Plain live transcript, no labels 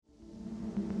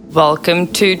Welcome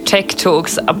to Tech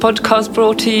Talks, a podcast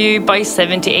brought to you by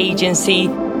 70 Agency.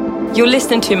 You're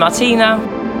listening to Martina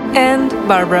and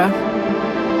Barbara.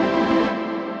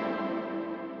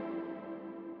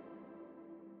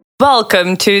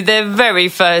 Welcome to the very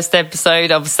first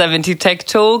episode of 70 Tech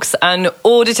Talks, an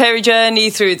auditory journey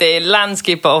through the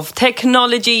landscape of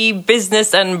technology,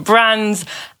 business and brands,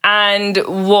 and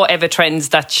whatever trends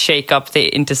that shake up the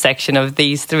intersection of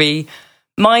these three.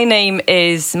 My name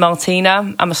is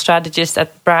Martina. I'm a strategist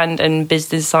at brand and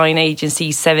business design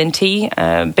agency 70.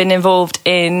 Been involved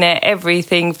in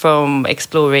everything from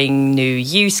exploring new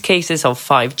use cases of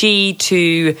 5G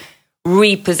to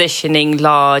repositioning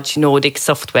large Nordic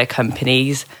software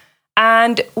companies.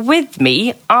 And with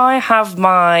me, I have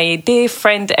my dear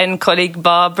friend and colleague,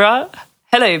 Barbara.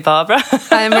 Hello, Barbara.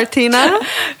 Hi, Martina.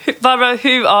 Barbara,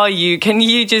 who are you? Can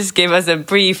you just give us a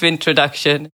brief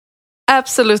introduction?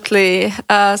 Absolutely.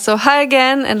 So hi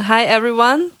again and hi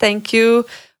everyone. Thank you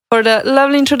for the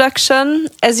lovely introduction.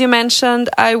 As you mentioned,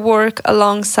 I work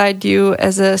alongside you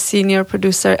as a senior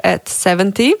producer at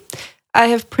 70. I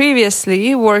have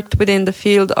previously worked within the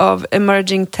field of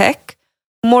emerging tech,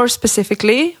 more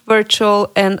specifically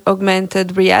virtual and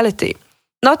augmented reality.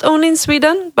 Not only in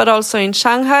Sweden, but also in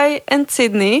Shanghai and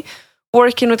Sydney,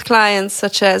 working with clients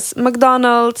such as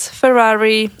McDonald's,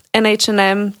 Ferrari, and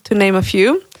H&M, to name a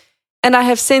few. And I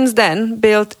have since then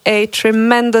built a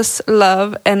tremendous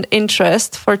love and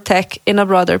interest for tech in a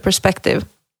broader perspective.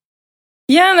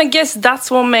 Yeah, and I guess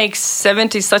that's what makes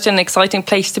 70 such an exciting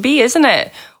place to be, isn't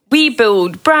it? We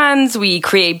build brands, we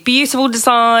create beautiful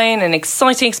design and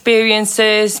exciting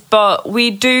experiences, but we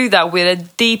do that with a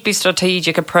deeply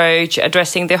strategic approach,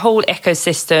 addressing the whole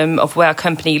ecosystem of where a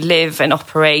company live and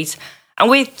operate.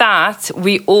 And with that,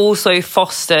 we also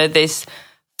foster this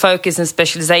focus and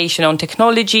specialization on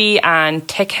technology and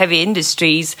tech-heavy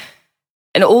industries.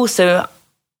 And also,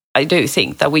 I do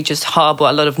think that we just harbor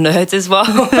a lot of nerds as well,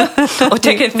 or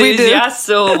tech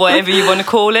enthusiasts, or whatever you want to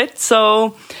call it.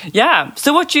 So, yeah.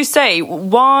 So what do you say?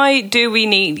 Why do we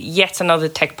need yet another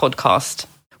tech podcast?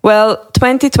 Well,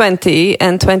 2020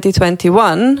 and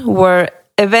 2021 were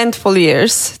eventful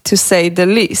years, to say the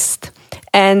least.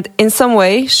 And in some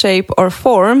way, shape or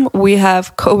form, we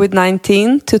have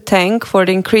COVID-19 to thank for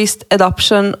the increased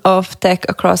adoption of tech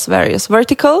across various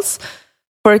verticals.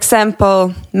 For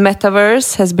example,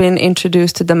 Metaverse has been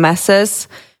introduced to the masses.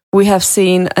 We have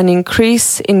seen an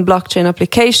increase in blockchain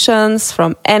applications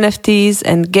from NFTs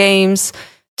and games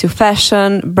to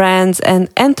fashion, brands and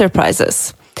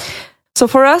enterprises. So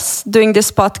for us, doing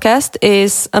this podcast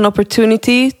is an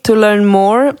opportunity to learn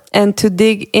more and to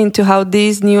dig into how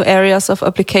these new areas of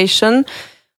application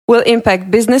will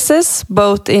impact businesses,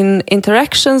 both in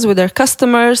interactions with their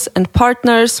customers and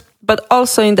partners, but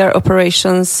also in their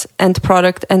operations and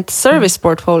product and service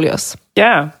portfolios.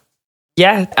 Yeah,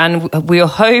 and we are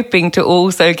hoping to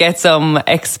also get some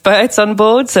experts on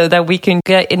board so that we can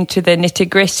get into the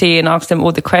nitty-gritty and ask them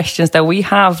all the questions that we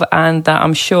have, and that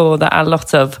I'm sure that a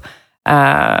lot of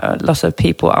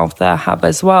people out there have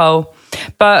as well.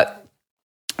 But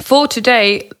for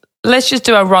today, let's just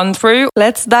do a run through.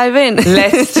 Let's dive in.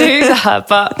 Let's do that.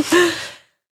 But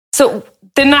so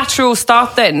the natural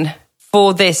start then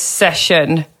for this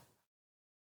session,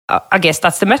 I guess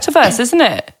that's the metaverse, isn't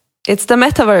it? It's the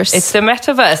metaverse. It's the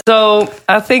metaverse. So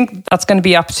I think that's going to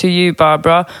be up to you,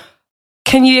 Barbara.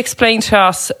 Can you explain to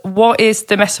us what is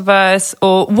the metaverse,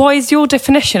 or what is your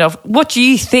definition of what do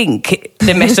you think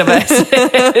the metaverse is?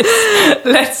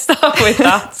 Let's start with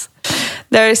that.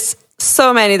 There's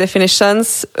so many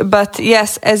definitions, but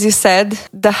yes, as you said,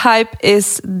 the hype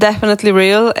is definitely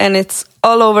real and it's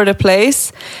all over the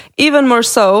place. Even more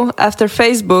so after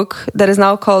Facebook, that is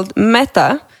now called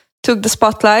Meta, took the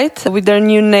spotlight with their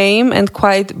new name and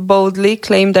quite boldly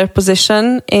claimed their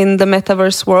position in the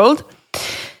metaverse world.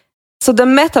 So the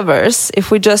metaverse, if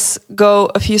we just go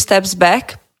a few steps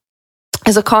back,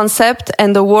 as a concept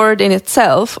and the word in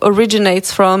itself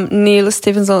originates from Neil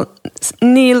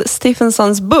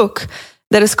Stephenson's book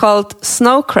that is called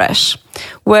Snow Crash,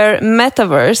 where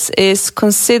metaverse is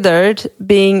considered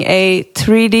being a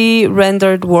 3D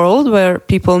rendered world where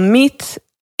people meet,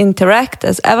 interact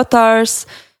as avatars,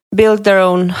 build their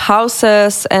own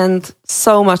houses, and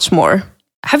so much more.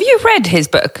 Have you read his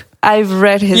book? I've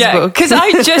read his book. Because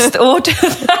I just ordered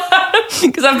that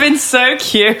because I've been so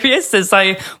curious since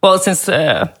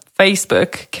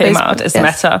Facebook came out as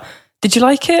Meta. Did you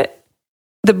like it?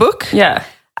 The book? Yeah.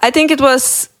 I think it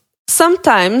was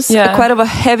sometimes quite of a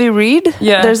heavy read.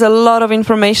 Yeah. There's a lot of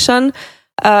information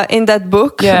in that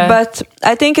book. Yeah. But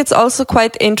I think it's also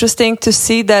quite interesting to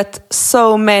see that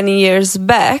so many years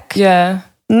back,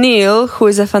 Neil, who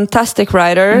is a fantastic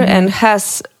writer and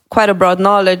has quite a broad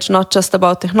knowledge, not just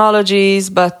about technologies,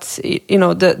 but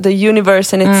the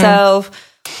universe in itself.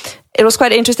 It was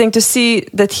quite interesting to see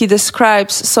that he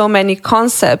describes so many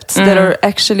concepts that are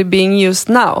actually being used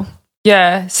now.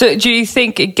 Yeah. So do you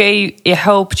think it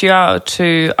helped you out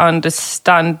to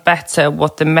understand better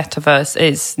what the metaverse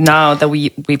is now that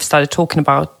we've started talking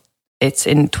about it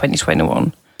in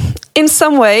 2021? In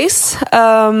some ways,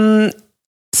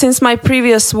 since my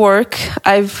previous work,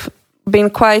 I've been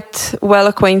quite well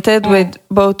acquainted with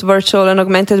both virtual and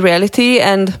augmented reality.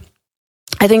 And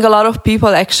I think a lot of people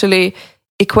actually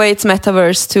equate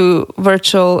metaverse to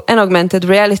virtual and augmented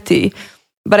reality.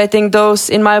 But I think those,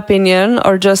 in my opinion,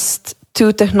 are just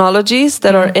two technologies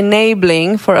that are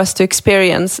enabling for us to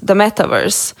experience the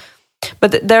metaverse.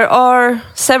 But there are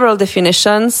several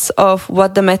definitions of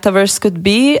what the metaverse could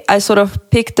be. I sort of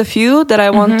picked a few that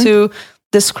I want to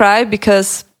describe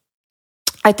because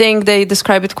I think they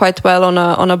describe it quite well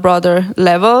on a broader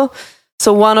level.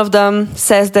 So one of them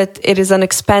says that it is an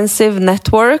expansive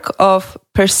network of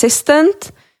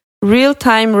persistent,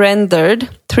 real-time rendered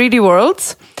 3D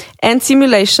worlds and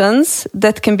simulations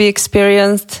that can be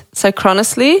experienced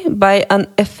synchronously by an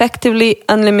effectively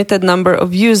unlimited number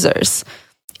of users,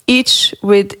 each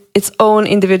with its own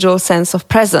individual sense of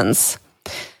presence.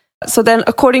 So then,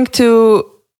 according to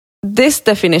this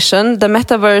definition, the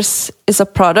metaverse is a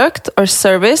product or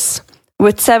service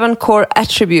with 7 core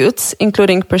attributes,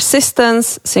 including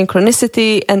persistence,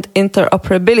 synchronicity, and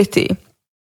interoperability.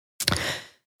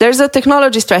 There's a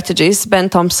technology strategist, Ben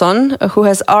Thompson, who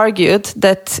has argued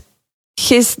that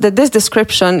this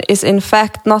description is in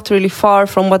fact not really far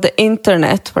from what the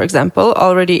internet, for example,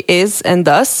 already is and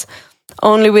does,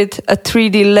 only with a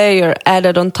 3D layer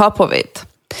added on top of it.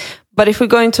 But if we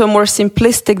go into a more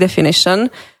simplistic definition,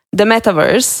 the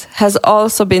metaverse has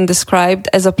also been described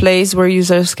as a place where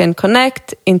users can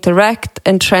connect, interact,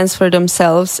 and transfer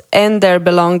themselves and their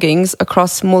belongings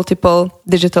across multiple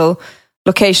digital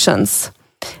locations.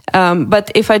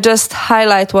 But if I just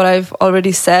highlight what I've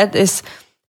already said, is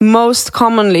most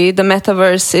commonly the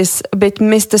metaverse is a bit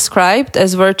misdescribed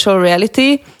as virtual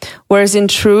reality, whereas in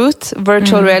truth,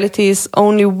 virtual reality is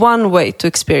only one way to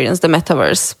experience the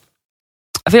metaverse.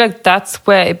 I feel like that's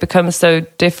where it becomes so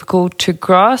difficult to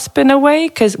grasp in a way,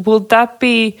 because will that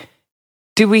be,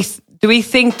 do we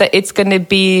think that it's going to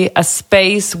be a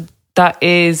space that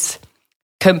is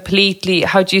completely,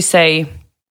 how do you say?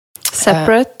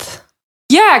 Separate?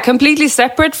 Yeah, completely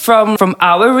separate from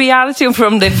our reality and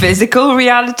from the physical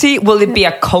reality. Will it be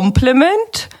a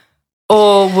complement,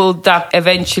 or will that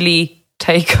eventually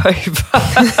take over?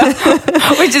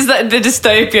 Which is the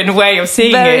dystopian way of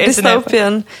seeing Very it, isn't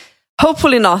dystopian. it?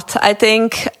 Hopefully not.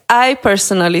 I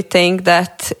personally think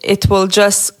that it will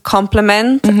just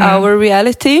complement our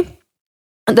reality.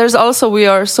 There's also, we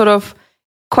are sort of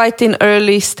quite in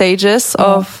early stages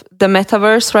of the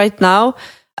metaverse right now.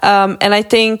 And I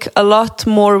think a lot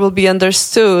more will be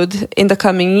understood in the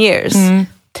coming years.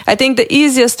 I think the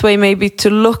easiest way maybe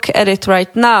to look at it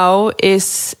right now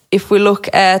is if we look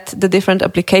at the different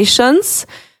applications,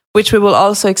 which we will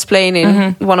also explain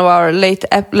in one of our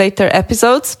later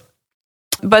episodes.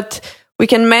 But we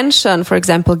can mention, for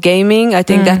example, gaming. I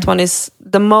think that one is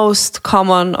the most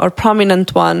common or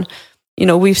prominent one. You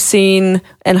know, we've seen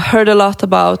and heard a lot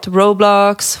about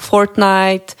Roblox,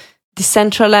 Fortnite,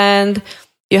 Decentraland.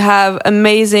 You have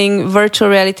amazing virtual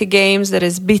reality games that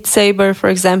is Beat Saber, for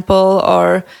example,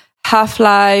 or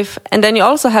Half-Life. And then you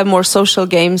also have more social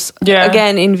games,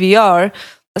 again, in VR,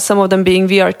 some of them being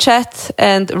VR Chat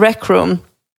and Rec Room.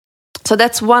 So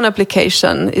that's one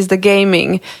application, is the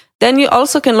gaming. Then you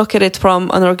also can look at it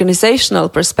from an organizational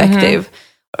perspective.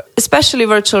 Especially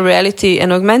virtual reality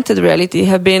and augmented reality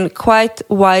have been quite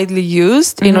widely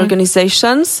used in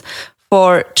organizations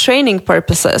for training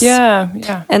purposes.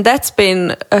 Yeah. And that's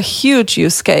been a huge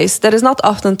use case that is not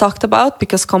often talked about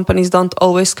because companies don't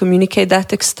always communicate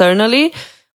that externally.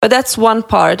 But that's one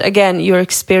part. Again, you're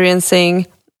experiencing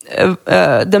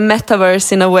the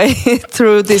metaverse in a way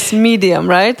through this medium,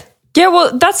 right? Yeah,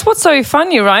 well, that's what's so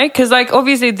funny, right? Because, like,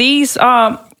 obviously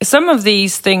some of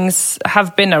these things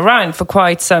have been around for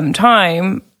quite some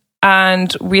time,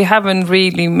 and we haven't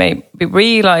really maybe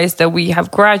realized that we have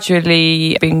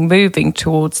gradually been moving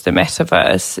towards the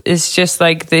metaverse. It's just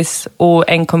like this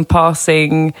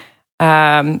all-encompassing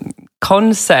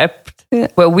concept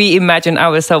where we imagine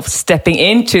ourselves stepping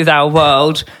into that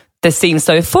world that seems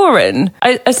so foreign.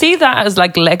 I see that as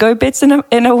like Lego bits in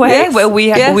a way, where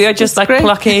we are just like great.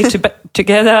 Plucking it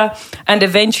together, and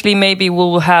eventually maybe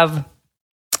we'll have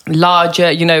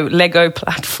larger, Lego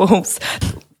platforms,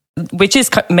 which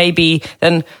is maybe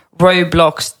then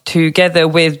Roblox together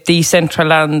with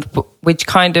Decentraland, which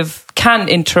kind of can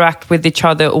interact with each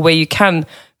other, or where you can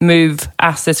move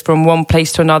assets from one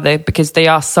place to another because they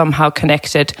are somehow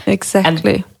connected.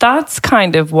 Exactly. And that's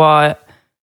kind of what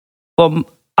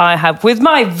I have, with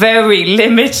my very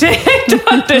limited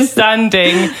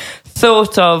understanding,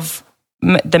 thought of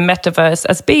the metaverse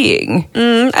as being.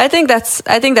 I think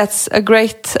that's a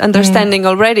great understanding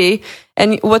already.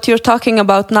 And what you're talking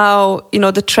about now,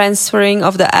 the transferring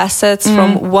of the assets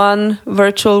from one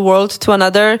virtual world to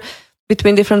another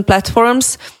between different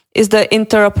platforms, is the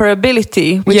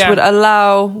interoperability, which would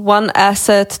allow one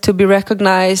asset to be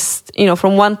recognized,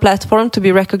 from one platform to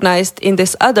be recognized in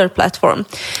this other platform.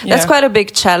 That's quite a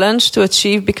big challenge to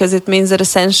achieve, because it means that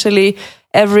essentially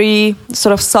every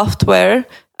sort of software,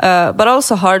 but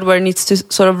also hardware, needs to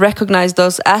sort of recognize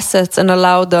those assets and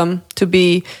allow them to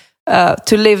be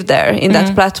to live there in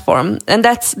that platform. And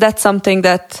that's something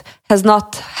that has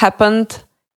not happened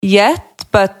yet.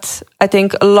 But I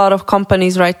think a lot of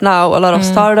companies right now, a lot of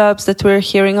startups that we're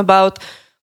hearing about,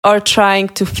 are trying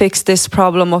to fix this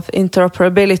problem of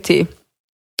interoperability.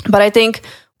 But I think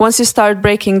once you start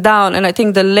breaking down, and I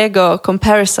think the Lego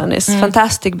comparison is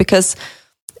fantastic, because,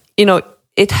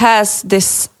 it has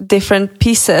this different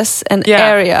pieces and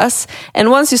areas.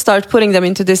 And once you start putting them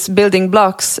into these building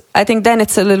blocks, I think then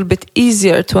it's a little bit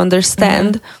easier to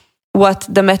understand what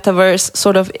the metaverse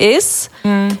sort of is,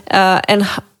 and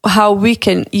how we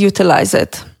can utilize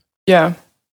it. Yeah,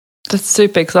 that's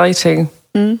super exciting.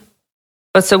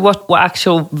 But so what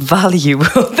actual value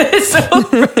will this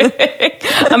bring?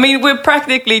 I mean, we're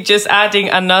practically just adding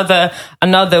another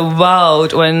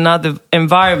world or another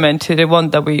environment to the one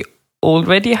that we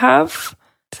already have.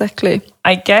 Exactly.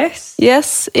 I guess.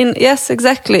 Yes,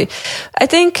 exactly. I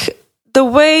think the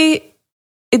way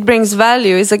it brings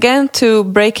value is, again, to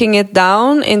breaking it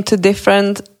down into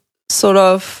different sort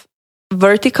of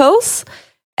verticals.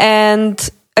 And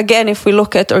again, if we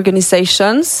look at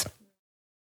organizations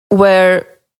where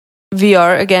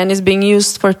VR, again, is being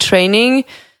used for training,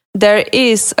 there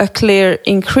is a clear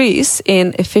increase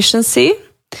in efficiency.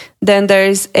 Then there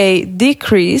is a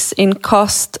decrease in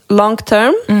cost long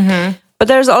term. But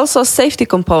there's also a safety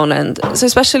component. So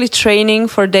especially training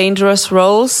for dangerous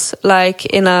roles, like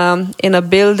in a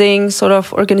building sort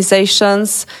of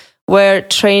organizations, where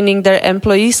training their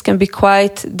employees can be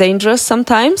quite dangerous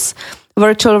sometimes.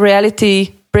 Virtual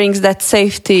reality brings that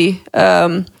safety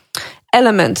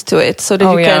element to it, so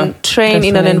that you can train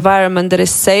in an environment that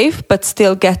is safe but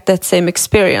still get that same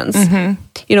experience.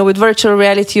 With virtual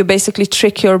reality, you basically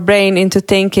trick your brain into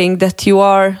thinking that you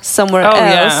are somewhere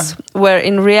else, where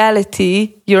in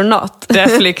reality you're not.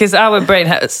 Definitely, because our brain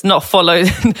has not followed.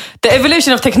 The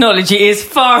evolution of technology is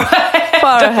far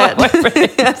ahead.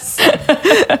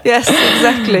 Yes,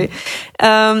 exactly.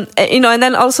 And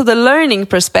then also the learning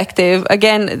perspective,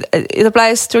 again, it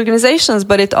applies to organizations,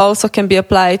 but it also can be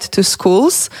applied to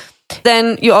schools.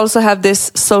 Then you also have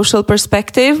this social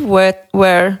perspective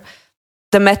where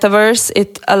the metaverse,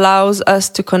 it allows us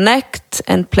to connect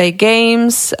and play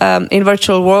games in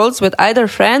virtual worlds with either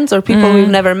friends or people we've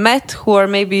never met, who are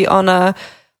maybe on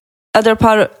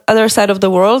other side of the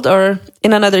world or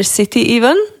in another city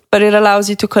even. But it allows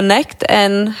you to connect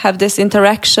and have this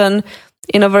interaction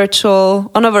on a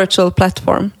virtual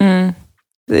platform.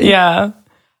 Yeah.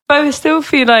 But I still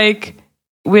feel like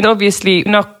we're obviously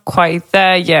not quite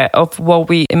there yet of what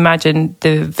we imagine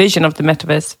the vision of the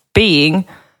metaverse being.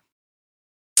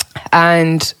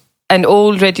 And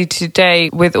already today,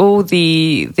 with all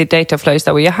the data flows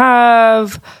that we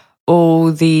have,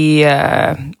 all the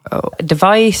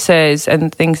devices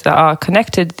and things that are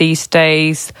connected these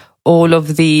days, all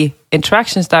of the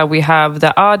interactions that we have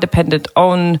that are dependent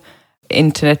on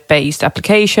internet-based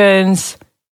applications.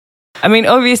 I mean,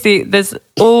 obviously, there's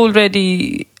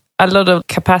already a lot of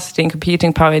capacity and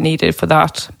computing power needed for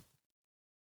that.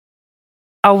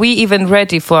 Are we even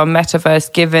ready for a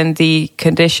metaverse given the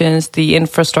conditions, the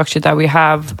infrastructure that we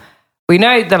have? We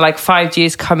know that like 5G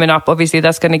is coming up. Obviously,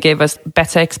 that's going to give us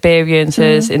better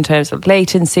experiences in terms of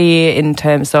latency, in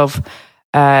terms of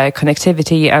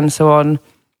connectivity and so on.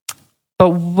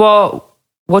 But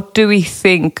what do we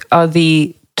think are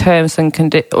the terms and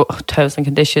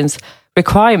conditions,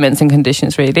 requirements and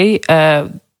conditions really,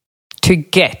 to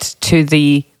get to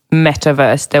the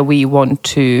metaverse that we want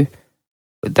to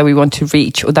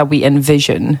reach or that we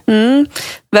envision?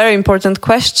 Very important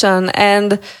question.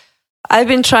 And I've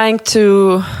been trying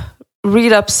to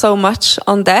read up so much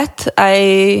on that.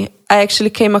 I actually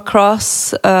came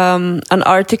across an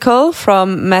article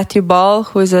from Matthew Ball,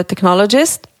 who is a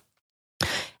technologist.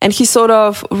 And he sort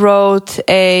of wrote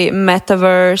a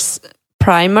metaverse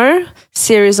primer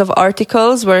series of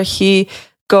articles where he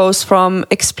goes from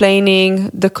explaining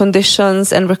the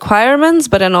conditions and requirements,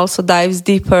 but then also dives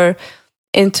deeper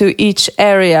into each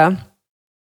area.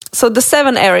 So the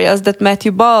 7 areas that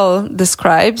Matthew Ball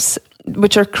describes,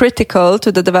 which are critical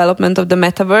to the development of the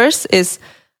metaverse, is,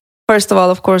 first of all,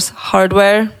 of course,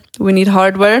 hardware. We need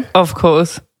hardware. Of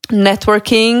course.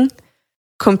 Networking,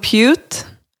 compute,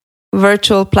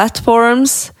 virtual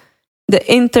platforms, the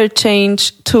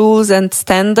interchange tools and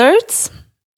standards.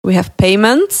 We have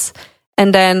payments.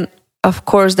 And then, of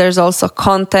course, there's also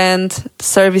content,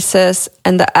 services,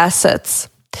 and the assets.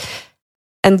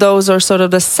 And those are sort of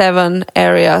the 7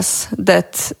 areas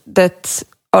that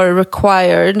are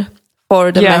required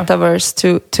for the metaverse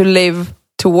to live,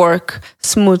 to work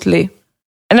smoothly.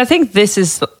 And I think this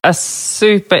is a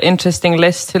super interesting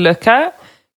list to look at,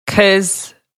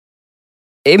 because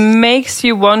it makes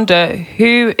you wonder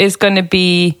who is going to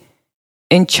be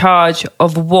in charge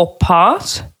of what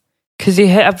part, because you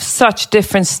have such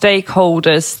different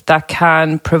stakeholders that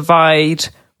can provide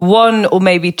one or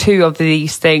maybe 2 of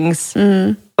these things.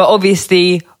 But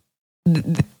obviously,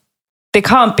 there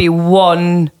can't be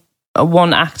one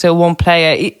actor, one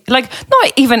player, like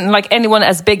not even like anyone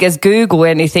as big as Google or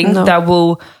anything that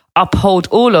will uphold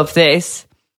all of this.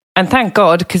 And thank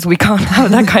God, because we can't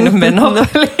have that kind of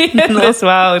monopoly in this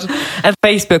world. And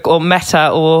Facebook or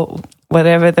Meta or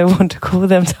whatever they want to call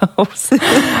themselves,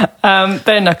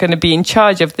 they're not going to be in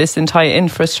charge of this entire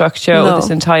infrastructure or this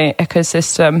entire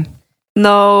ecosystem.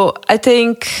 No, I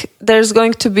think there's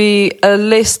going to be a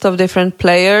list of different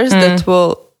players that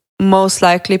will most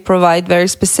likely provide very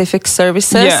specific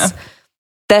services. Yeah.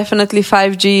 Definitely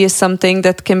 5G is something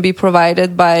that can be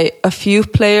provided by a few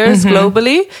players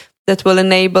globally that will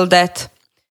enable that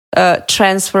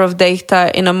transfer of data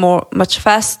in a much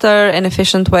faster and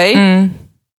efficient way.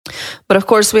 But of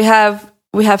course, we have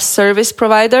service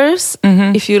providers,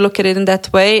 if you look at it in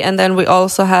that way, and then we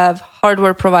also have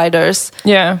hardware providers.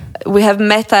 Yeah, we have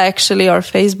Meta actually, or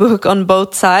Facebook, on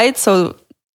both sides, so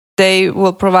they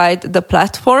will provide the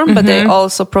platform, but they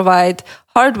also provide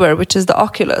hardware, which is the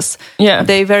Oculus. Yeah,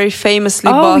 they very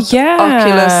famously bought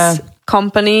Oculus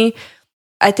company.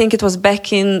 I think it was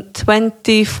back in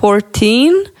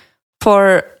 2014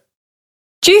 for...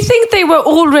 Do you think they were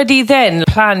already then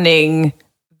planning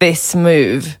this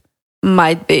move?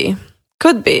 Might be.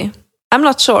 Could be. I'm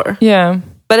not sure. Yeah.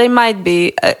 But it might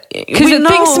be. Because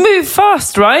things move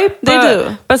fast, right? They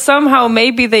do. But somehow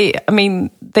maybe they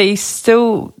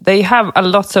have a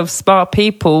lot of smart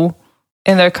people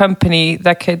in their company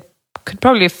that could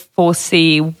probably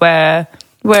foresee where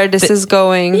this is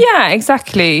going. Yeah,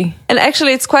 exactly. And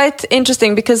actually, it's quite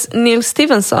interesting because Neil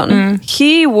Stevenson,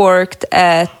 he worked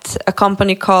at a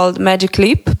company called Magic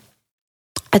Leap,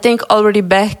 I think already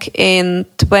back in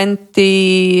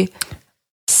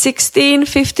 2016,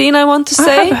 15, I want to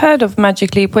say. I have heard of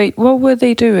Magic Leap. Wait, what were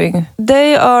they doing?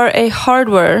 They are a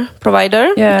hardware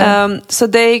provider. Yeah. So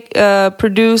they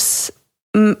produce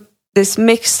this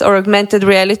mixed or augmented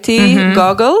reality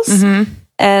goggles.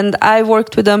 And I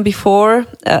worked with them before.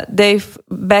 They've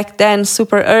back then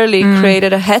super early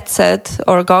created a headset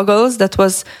or goggles that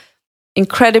was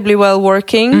incredibly well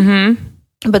working.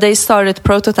 But they started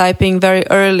prototyping very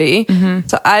early.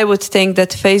 So I would think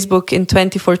that Facebook in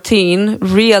 2014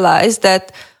 realized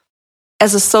that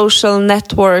as a social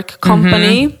network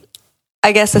company,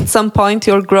 I guess at some point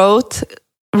your growth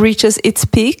reaches its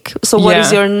peak. So what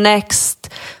is your next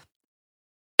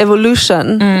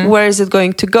evolution? Where is it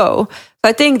going to go?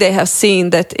 I think they have seen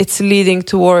that it's leading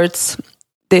towards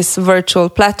these virtual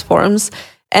platforms.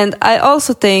 And I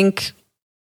also think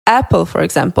Apple, for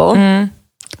example,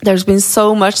 there's been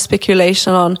so much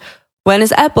speculation on when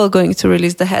is Apple going to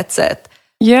release the headset?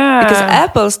 Yeah. Because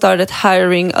Apple started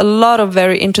hiring a lot of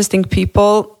very interesting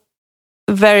people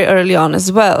very early on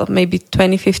as well, maybe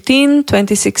 2015,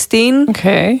 2016.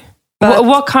 Okay.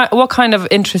 What kind of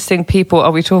interesting people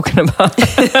are we talking about?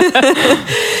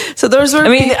 So those were.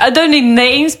 I don't need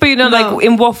names, but like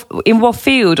in what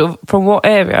field or from what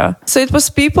area? So it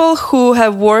was people who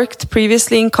have worked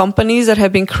previously in companies that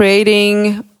have been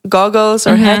creating goggles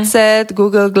or headset,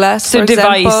 Google Glass, so for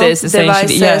devices, example,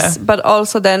 essentially, but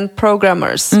also then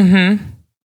programmers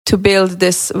to build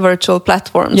these virtual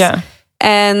platforms. Yeah.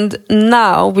 And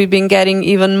now we've been getting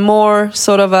even more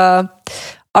sort of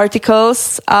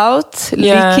articles out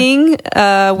leaking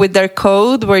with their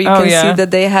code, where you can see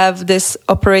that they have this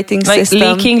operating like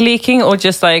system. Leaking, or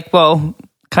just like,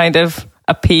 kind of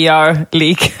a PR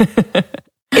leak.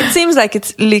 It seems like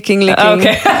it's leaking.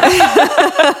 Okay.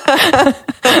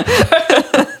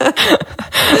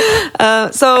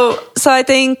 So I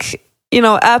think,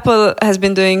 Apple has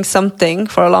been doing something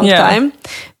for a long time,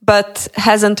 but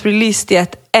hasn't released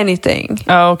yet anything.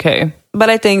 Oh, okay. But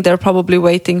I think they're probably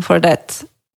waiting for that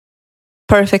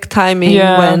perfect timing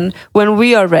when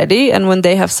we are ready and when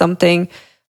they have something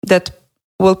that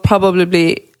will probably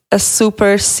be a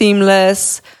super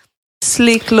seamless,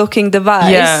 sleek looking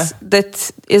device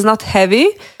that is not heavy,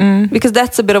 because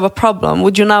that's a bit of a problem.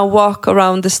 Would you now walk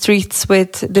around the streets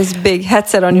with this big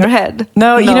headset on your head?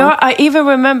 No. You know, I even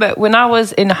remember when I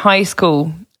was in high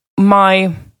school,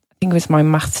 I think it was my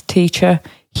maths teacher,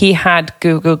 he had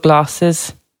Google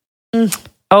glasses.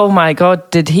 Oh my God,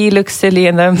 did he look silly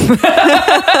in them?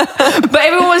 But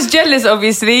everyone was jealous,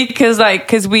 obviously,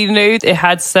 because we knew it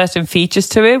had certain features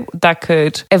to it that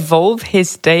could evolve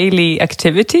his daily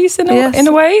activities in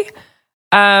a way.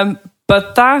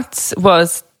 But that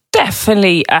was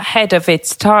definitely ahead of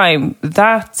its time.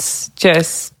 That's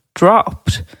just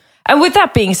dropped. And with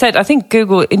that being said, I think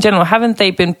Google in general, haven't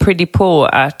they been pretty poor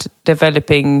at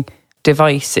developing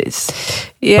devices?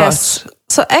 Yes.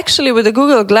 So actually with the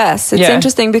Google Glass, it's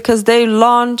interesting because they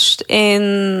launched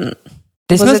in...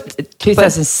 This was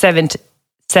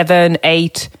 2007,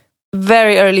 8.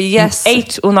 Very early, yes.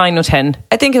 8 or 9 or 10.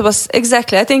 I think it was,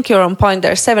 exactly. I think you're on point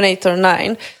there, 7, 8 or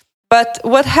 9. But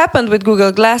what happened with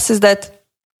Google Glass is that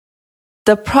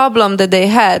the problem that they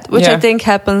had, which I think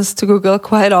happens to Google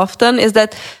quite often, is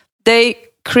that they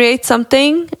create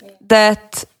something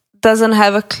that doesn't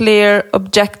have a clear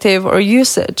objective or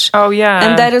usage. Oh, yeah.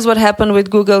 And that is what happened with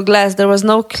Google Glass. There was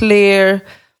no clear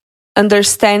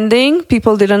understanding.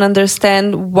 People didn't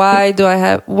understand why do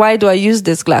I use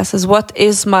these glasses? What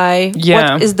is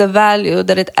the value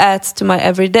that it adds to my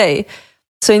everyday?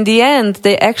 So in the end,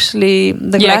 the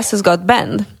glasses got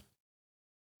banned.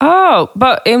 Oh,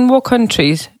 but in what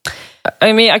countries?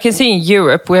 I mean, I can see in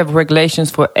Europe we have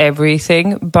regulations for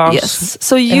everything, but... Yes,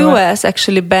 so US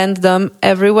actually banned them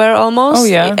everywhere almost. Oh,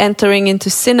 yeah. Entering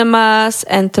into cinemas,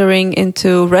 entering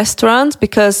into restaurants,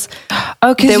 because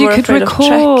they were afraid of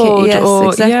tracking. Yes,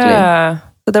 exactly. Yeah.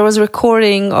 So there was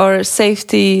recording or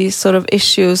safety sort of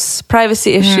issues,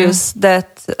 privacy issues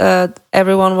that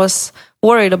everyone was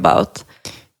worried about.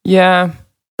 Yeah.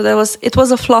 So it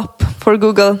was a flop for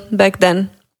Google back then.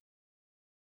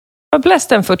 But bless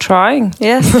them for trying.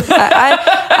 Yes.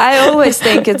 I always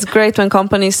think it's great when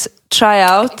companies try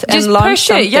out and launch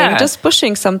something. Just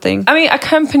pushing something. I mean, a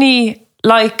company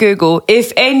like Google,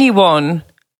 if anyone,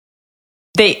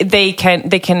 they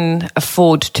can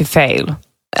afford to fail.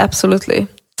 Absolutely.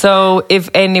 So if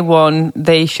anyone,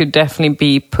 they should definitely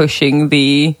be pushing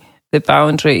the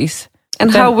boundaries.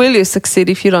 And how will you succeed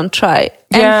if you don't try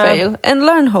and fail and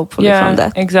learn hopefully from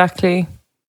that? Exactly.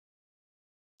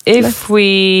 If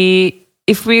we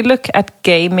look at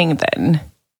gaming then,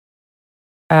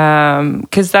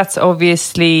 because that's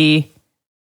obviously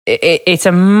it's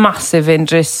a massive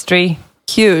industry,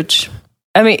 huge.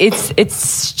 I mean, it's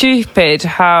stupid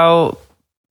how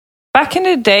back in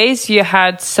the days you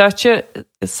had such a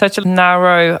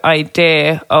narrow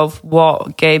idea of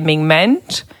what gaming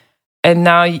meant, and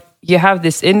now you have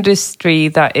this industry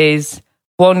that is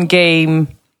one game.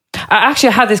 I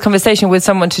actually had this conversation with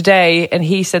someone today, and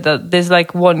he said that there's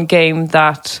like one game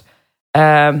that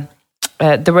the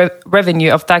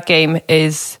revenue of that game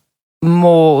is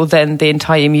more than the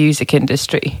entire music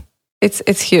industry.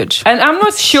 It's huge. And I'm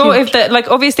not sure if that, like,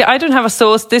 obviously I don't have a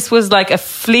source. This was like a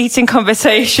fleeting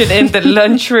conversation in the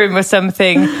lunchroom or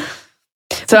something.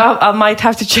 So I might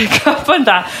have to check up on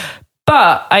that.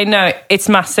 But I know it's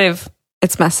massive.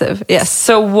 It's massive, yes.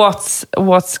 So what's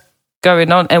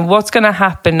going on, and what's going to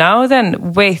happen now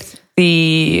then with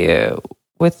the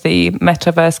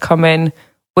metaverse coming,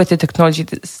 with the technology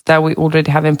that we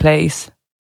already have in place?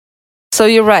 So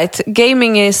you're right.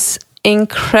 Gaming is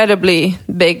incredibly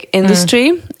big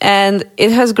industry, and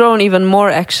it has grown even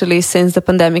more actually since the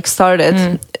pandemic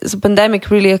started. The pandemic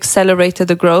really accelerated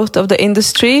the growth of the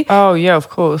industry. Oh yeah, of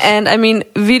course. And I mean,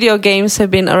 video games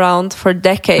have been around for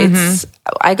decades.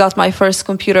 I got my first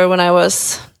computer when I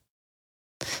was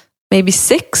maybe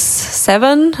 6,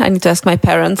 7. I need to ask my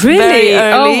parents. Really? Very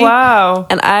early. Oh wow.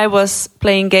 And I was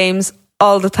playing games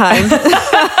all the time.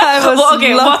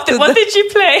 What did you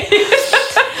play?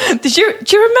 Do you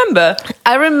remember?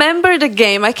 I remember the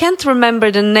game. I can't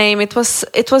remember the name. It was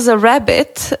a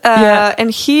rabbit,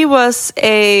 and he was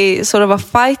a sort of a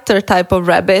fighter type of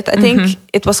rabbit. I think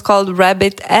it was called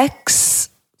Rabbit X,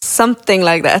 something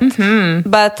like that.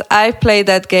 But I played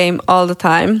that game all the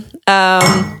time.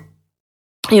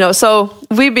 So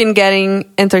we've been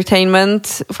getting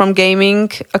entertainment from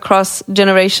gaming across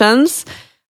generations.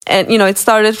 And, it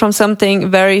started from something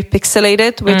very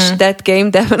pixelated, which that game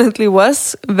definitely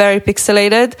was very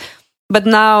pixelated. But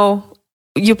now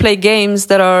you play games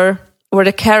that are where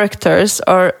the characters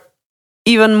are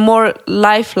even more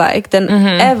lifelike than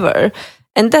ever.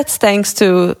 And that's thanks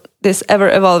to this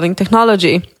ever-evolving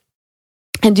technology.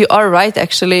 And you are right,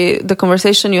 actually. The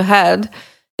conversation you had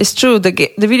is true.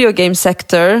 The video game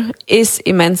sector is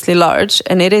immensely large,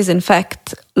 and it is, in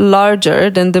fact, larger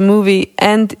than the movie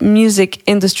and music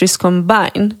industries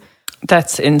combined.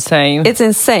 That's insane. It's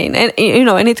insane. And,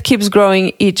 and it keeps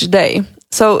growing each day.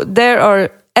 So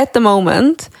at the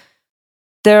moment,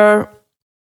 there are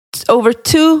over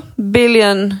 2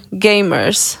 billion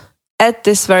gamers at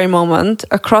this very moment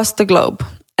across the globe.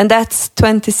 And that's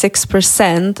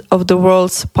 26% of the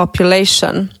world's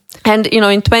population. And,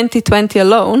 in 2020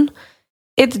 alone,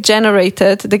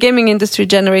 the gaming industry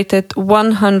generated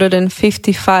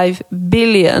 155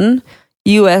 billion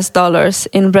US dollars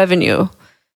in revenue.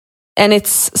 And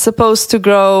it's supposed to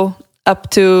grow up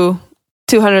to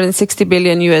 260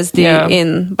 billion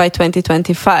USD by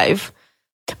 2025.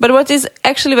 But what is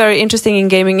actually very interesting in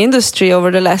gaming industry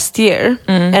over the last year,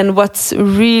 and what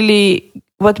really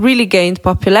gained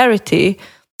popularity,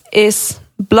 is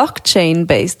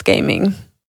blockchain-based gaming.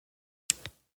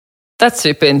 That's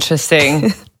super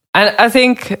interesting. And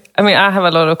I have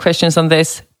a lot of questions on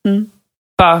this.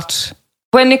 But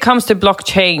when it comes to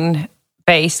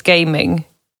blockchain-based gaming,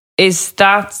 is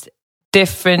that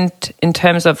different in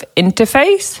terms of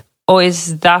interface, or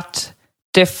is that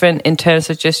different in terms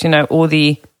of just, all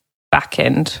the back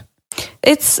end?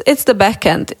 It's the back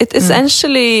end. It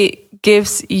essentially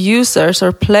gives users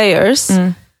or players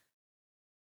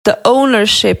the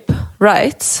ownership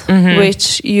rights,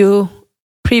 which you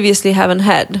previously haven't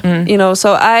had.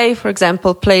 So I, for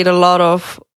example, played a lot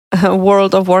of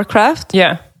World of Warcraft.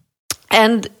 Yeah.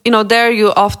 And, there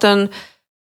you often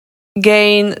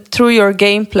gain, through your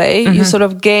gameplay, you sort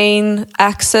of gain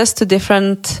access to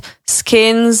different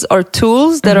skins or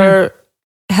tools that are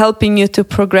helping you to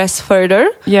progress further.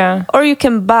 Yeah. Or you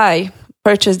can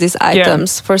purchase these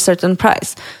items for a certain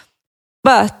price.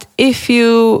 But if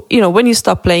when you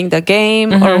stop playing the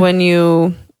game, or when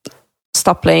you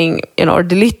stop playing, or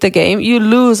delete the game, you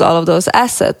lose all of those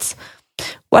assets.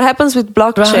 What happens with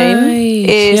blockchain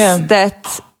is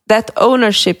that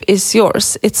ownership is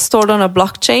yours. It's stored on a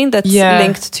blockchain that's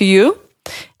linked to you.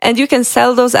 And you can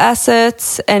sell those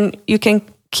assets, and you can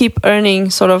keep earning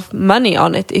sort of money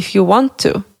on it if you want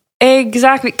to.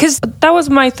 Exactly, because that was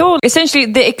my thought. Essentially,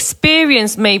 the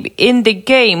experience maybe in the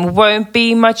game won't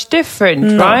be much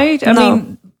different, right? I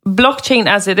mean, blockchain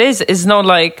as it is not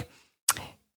like,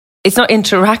 it's not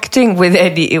interacting with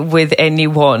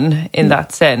anyone in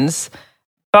that sense.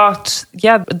 But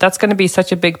that's going to be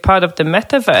such a big part of the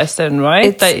metaverse then,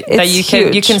 right? That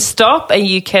you can stop and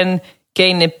you can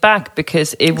gain it back,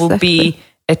 because it will be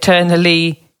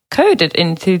eternally coded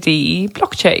into the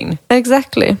blockchain.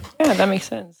 Exactly. Yeah, that makes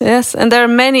sense. Yes, and there are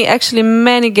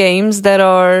many games that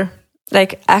are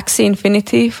like Axie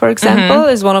Infinity, for example,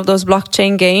 is one of those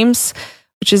blockchain games,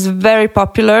 which is very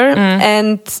popular.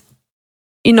 And,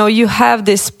 you have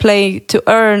this play to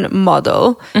earn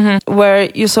model where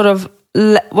you sort of,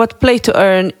 what play to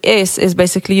earn is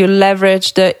basically you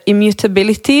leverage the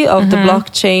immutability of the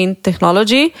blockchain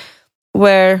technology,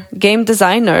 where game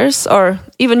designers, or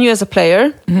even you as a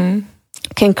player,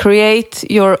 can create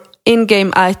your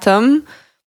in-game item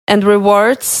and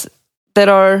rewards that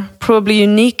are probably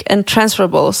unique and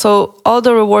transferable. So all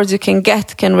the rewards you can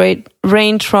get can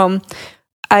range from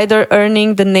either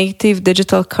earning the native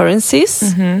digital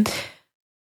currencies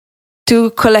to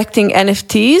collecting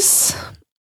NFTs,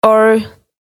 or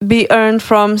be earned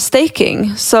from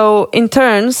staking. So in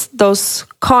turns, those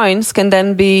coins can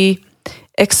then be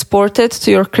exported to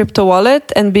your crypto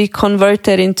wallet and be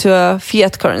converted into a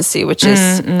fiat currency, which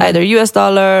is either US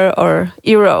dollar or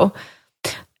euro.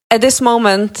 At this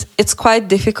moment, it's quite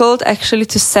difficult actually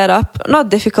to set up. Not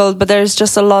difficult, but there's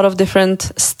just a lot of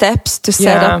different steps to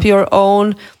set up your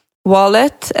own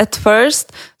wallet at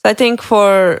first. So I think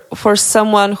for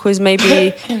someone who is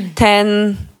maybe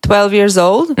 10, 12 years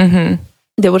old,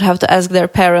 they would have to ask their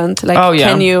parent, like,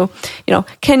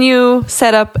 can you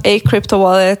set up a crypto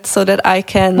wallet so that I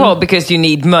can... Well, because you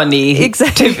need money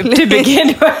to begin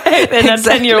with. And a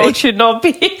 10-year-old should not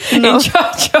be in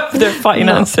charge of their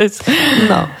finances.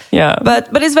 No. Yeah. But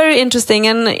it's very interesting.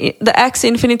 And the Axie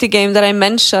Infinity game that I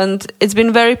mentioned, it's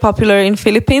been very popular in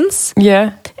Philippines.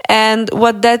 Yeah. And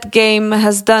what that game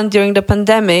has done during the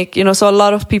pandemic, so a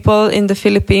lot of people in the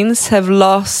Philippines have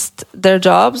lost their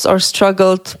jobs or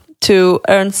struggled to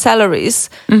earn salaries,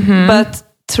 but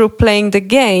through playing the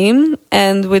game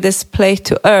and with this play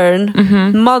to earn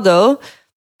model,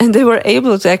 and they were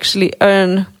able to actually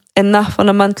earn enough on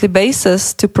a monthly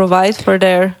basis to provide for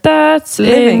their That's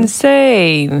living.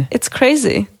 Insane. It's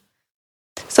crazy.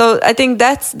 So I think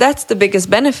that's the biggest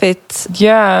benefit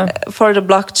for the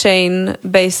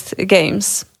blockchain-based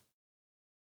games.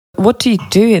 What do you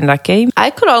do in that game? I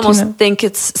could almost think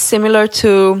it's similar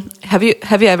to... Have you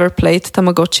ever played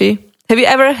Tamagotchi? Have you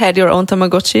ever had your own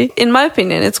Tamagotchi? In my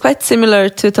opinion, it's quite similar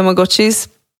to Tamagotchis.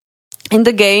 In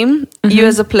the game, you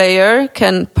as a player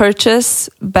can purchase,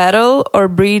 battle, or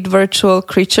breed virtual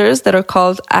creatures that are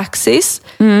called axes,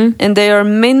 and they are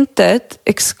minted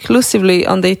exclusively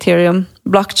on the Ethereum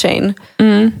blockchain.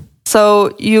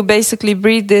 So you basically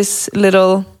breed these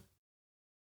little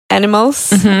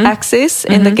animals, axes,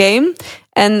 in the game,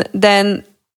 and then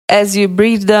as you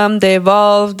breed them, they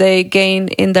evolve, they gain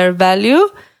in their value,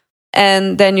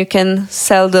 and then you can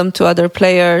sell them to other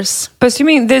players. But you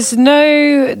mean there's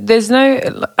no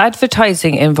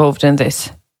advertising involved in this?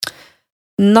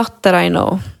 Not that I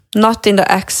know. Not in the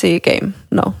Axie game,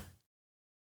 no.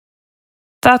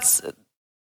 That's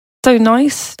so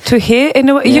nice to hear in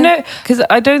a way, because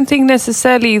I don't think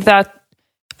necessarily that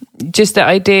just the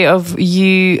idea of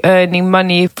you earning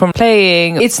money from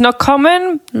playing, it's not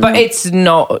common, but it's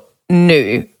not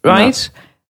new, right? No.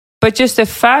 But just the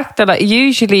fact that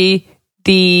usually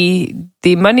the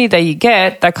money that you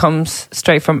get that comes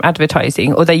straight from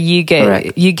advertising, or that you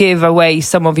give away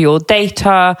some of your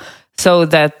data so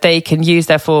that they can use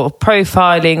that for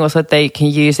profiling, or so that they can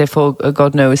use it for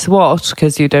God knows what,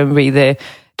 because you don't read the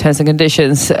terms and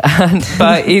conditions.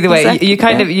 But either way,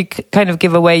 exactly, you kind of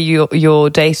give away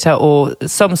your data or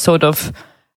some sort of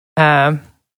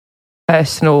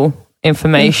personal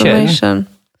information.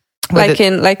 Like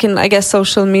in I guess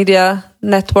social media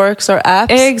networks or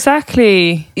apps.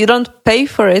 Exactly. You don't pay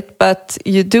for it, but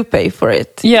you do pay for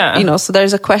it. Yeah. So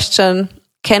there's a question,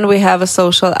 can we have a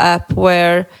social app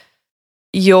where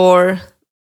your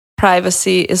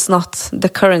privacy is not the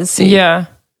currency? Yeah.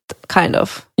 Kind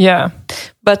of. Yeah.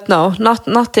 But no,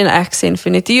 not in Axie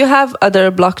Infinity. You have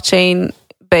other blockchain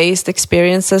based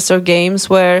experiences or games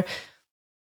where,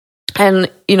 and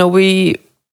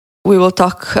we will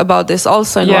talk about this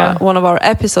also in one of our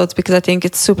episodes, because I think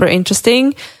it's super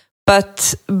interesting.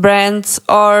 But brands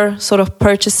are sort of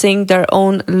purchasing their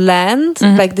own land,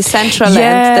 like the Decentraland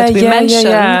that we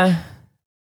mentioned.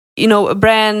 A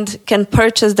brand can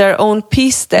purchase their own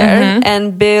piece there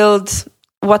and build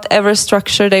whatever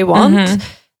structure they want.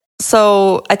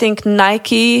 So I think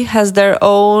Nike has their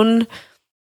own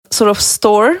sort of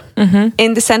store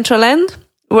in the Decentraland,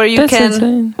 where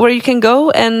you can go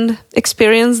and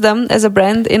experience them as a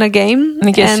brand in a game. And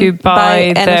I guess you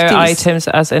buy their NFTs. Items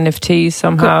as NFTs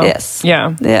somehow. Yes.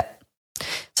 Yeah.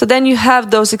 So then you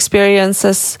have those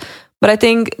experiences, but I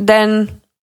think then,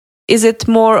 is it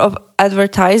more of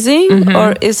advertising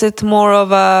or is it more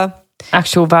of a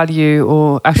actual value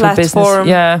or actual platform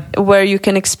business? Where you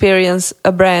can experience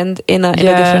a brand in a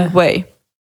different way?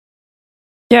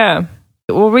 Yeah.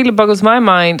 What really boggles my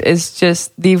mind is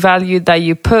just the value that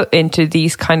you put into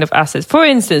these kind of assets. For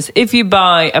instance, if you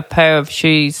buy a pair of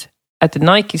shoes at the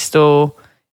Nike store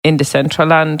in the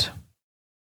Decentraland,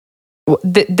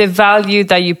 the value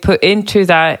that you put into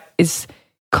that is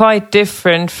quite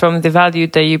different from the value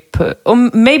that you put, or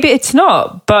maybe it's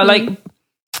not, but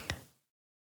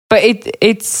but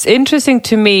it's interesting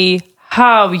to me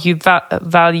how you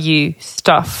value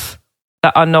stuff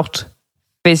that are not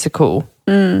physical.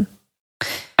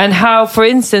 And how, for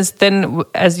instance, then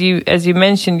as you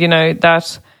mentioned,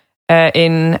 that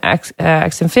in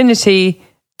Axie Infinity,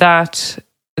 that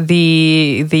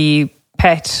the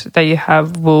pet that you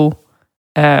have will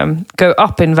go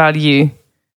up in value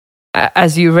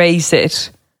as you raise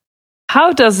it.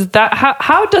 How does that?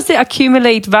 How does it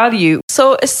accumulate value?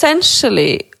 So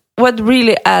essentially, what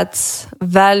really adds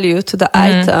value to the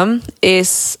item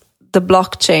is the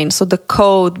blockchain. So the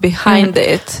code behind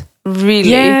it. Really,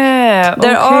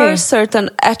 there are certain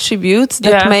attributes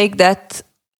that make that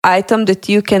item that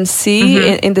you can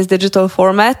see in this digital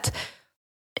format.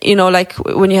 Like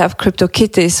when you have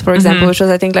CryptoKitties, for example, which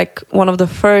was, I think, like one of the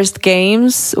first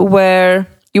games where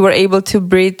you were able to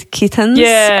breed kittens,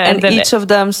 and each of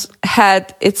them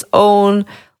had its own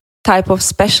type of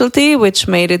specialty, which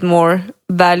made it more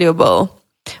valuable.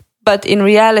 But in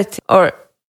reality, or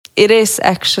it is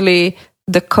actually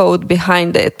the code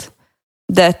behind it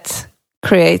that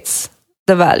creates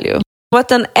the value.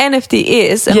 What an NFT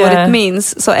is and what it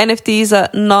means. So NFT is a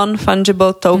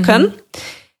non-fungible token.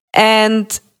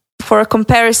 And for a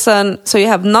comparison, so you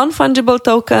have non-fungible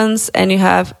tokens and you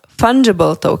have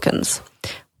fungible tokens.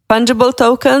 Fungible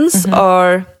tokens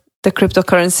are the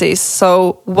cryptocurrencies.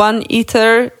 So 1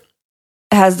 Ether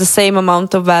has the same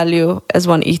amount of value as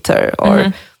 1 Ether,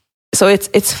 or so it's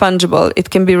fungible. It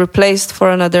can be replaced for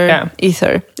another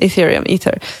Ethereum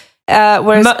Ether.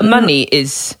 Whereas money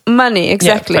is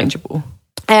exactly fungible.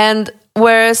 And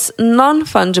whereas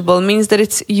non-fungible means that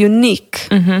it's unique.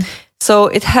 So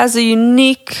it has a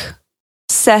unique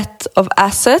set of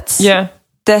assets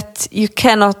that you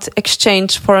cannot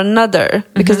exchange for another,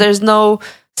 because there's no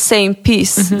same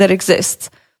piece that exists.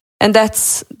 And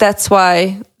that's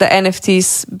why the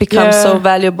NFTs become so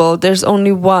valuable. There's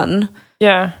only one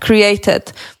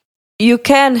created. You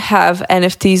can have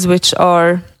NFTs which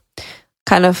are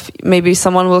kind of, maybe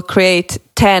someone will create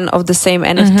 10 of the same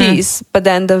NFTs, but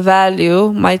then the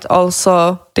value might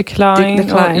also decline.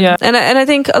 And I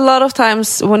think a lot of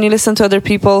times when you listen to other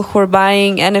people who are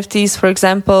buying NFTs, for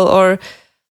example, or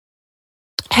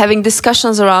having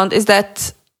discussions around, is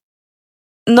that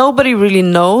nobody really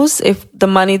knows if the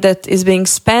money that is being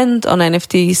spent on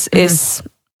NFTs is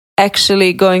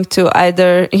actually going to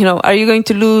either, are you going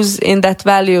to lose in that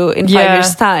value in 5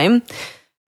 years' time?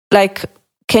 Like,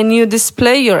 can you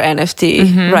display your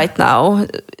NFT right now,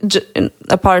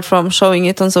 apart from showing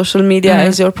it on social media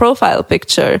as your profile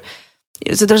picture?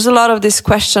 So there's a lot of these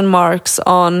question marks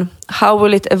on how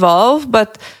will it evolve.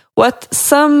 But what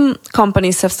some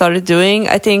companies have started doing,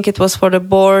 I think it was for the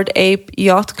Bored Ape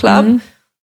Yacht Club.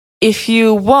 If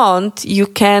you want, you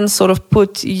can sort of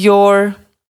put your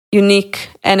unique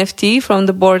NFT from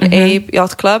the Bored Ape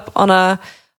Yacht Club on a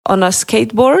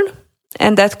skateboard,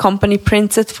 and that company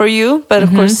prints it for you. But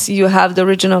of course, you have the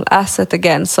original asset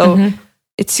again. So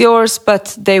it's yours,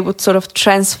 but they would sort of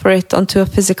transfer it onto a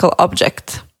physical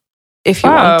object if you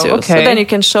want to. Okay. So then you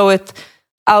can show it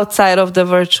outside of the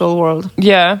virtual world.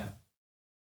 Yeah.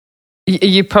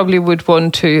 You probably would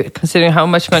want to, considering how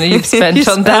much money you've spent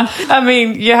on that. I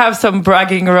mean, you have some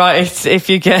bragging rights if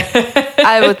you get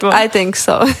I think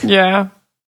so. Yeah.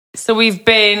 So we've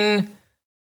been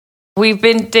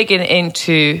digging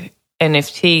into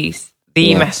NFTs,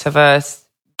 the metaverse,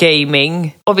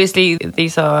 gaming. Obviously,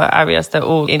 these are areas that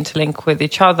all interlink with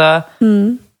each other.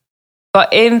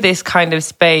 But in this kind of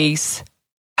space,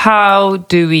 how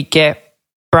do we get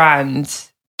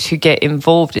brands to get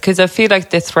involved? Because I feel like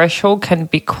the threshold can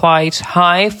be quite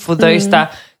high for those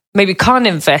that maybe can't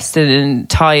invest in an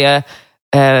entire,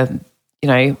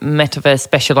 metaverse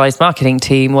specialized marketing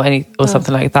team or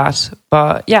something like that.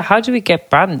 But yeah, how do we get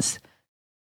brands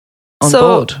on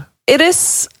board? It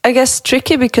is, I guess,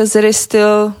 tricky because it is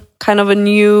still kind of a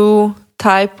new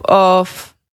type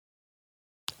of,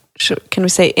 can we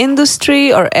say,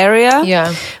 industry or area?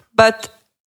 Yeah. But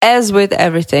as with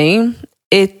everything,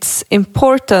 it's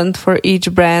important for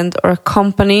each brand or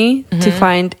company to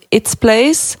find its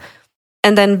place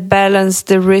and then balance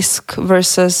the risk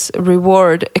versus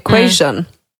reward equation.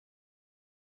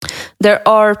 There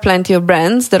are plenty of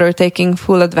brands that are taking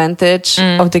full advantage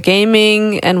of the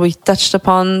gaming, and we touched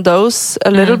upon those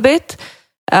a little bit.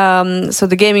 So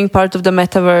the gaming part of the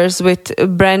metaverse with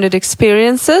branded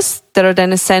experiences that are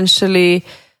then essentially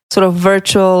sort of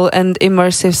virtual and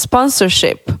immersive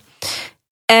sponsorship.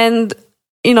 And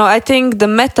I think the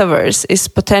metaverse is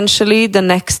potentially the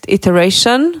next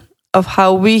iteration of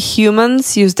how we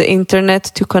humans use the internet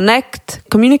to connect,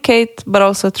 communicate, but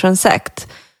also transact.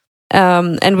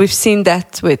 And we've seen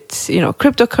that with,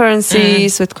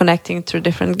 cryptocurrencies, with connecting through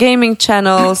different gaming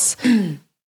channels.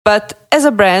 But as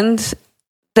a brand,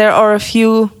 there are a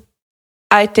few,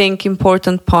 I think,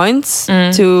 important points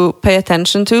to pay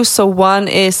attention to. So one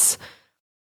is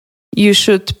you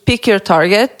should pick your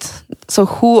target. So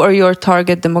who are your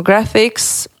target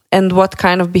demographics and what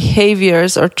kind of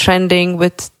behaviors are trending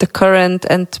with the current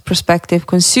and prospective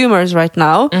consumers right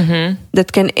now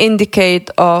that can indicate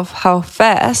of how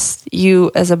fast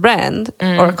you as a brand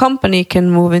or a company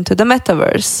can move into the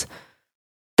metaverse.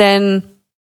 Then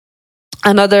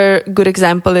another good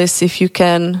example is if you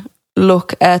can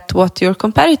look at what your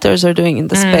competitors are doing in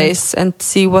the space and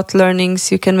see what learnings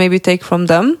you can maybe take from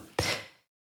them.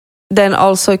 Then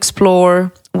also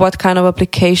explore what kind of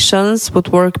applications would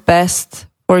work best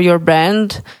for your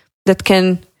brand that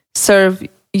can serve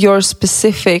your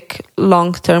specific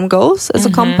long-term goals as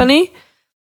a company.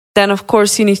 Then, of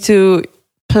course, you need to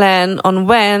plan on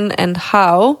when and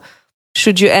how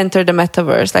should you enter the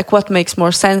metaverse. Like, what makes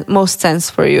most sense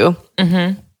for you?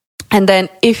 And then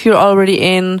if you're already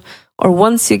in, or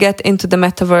once you get into the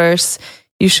metaverse,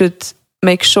 you should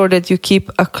make sure that you keep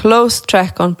a close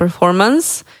track on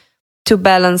performance to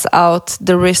balance out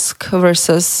the risk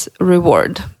versus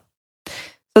reward.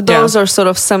 So those are sort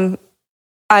of some,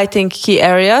 I think, key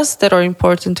areas that are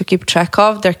important to keep track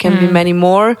of. There can be many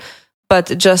more,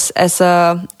 but just as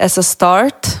a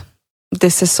start,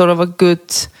 this is sort of a good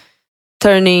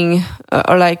turning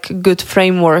or like good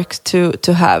framework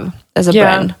to have as a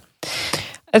brand.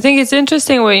 I think it's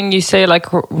interesting when you say like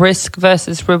risk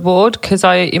versus reward, because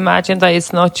I imagine that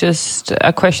it's not just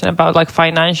a question about like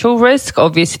financial risk.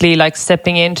 Obviously, like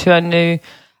stepping into a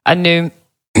new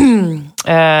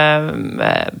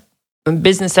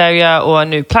business area or a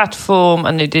new platform,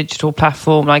 a new digital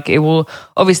platform, like it will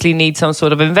obviously need some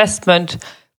sort of investment.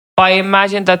 But I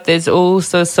imagine that there's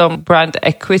also some brand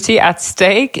equity at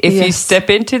stake if you step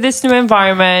into this new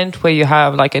environment where you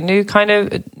have like a new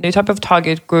type of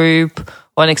target group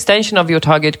or an extension of your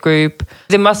target group.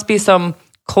 There must be some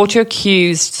culture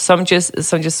cues, some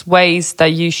just ways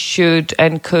that you should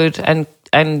and could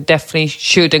and definitely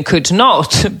should and could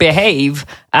not behave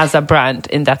as a brand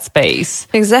in that space.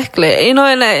 Exactly.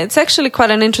 And it's actually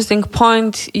quite an interesting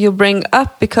point you bring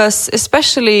up, because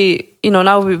especially,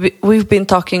 now we've been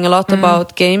talking a lot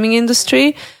about gaming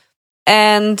industry,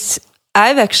 and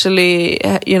I've actually,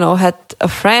 had a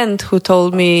friend who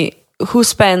told me who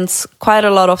spends quite a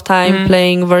lot of time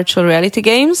playing virtual reality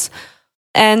games.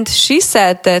 And she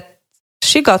said that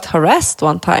she got harassed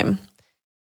one time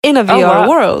in a VR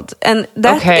world, and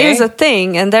that is a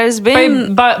thing. And there's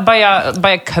been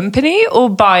by a company or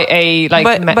by a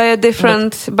by a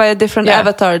different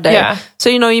avatar there. Yeah. So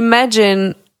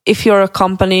imagine if you're a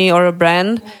company or a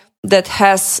brand that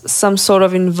has some sort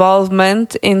of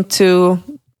involvement into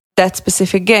that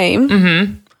specific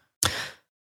game.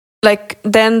 Like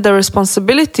then the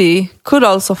responsibility could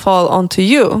also fall onto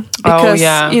you, because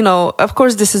of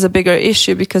course this is a bigger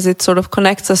issue, because it sort of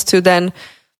connects us to then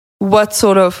what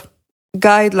sort of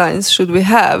guidelines should we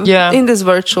have in these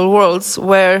virtual worlds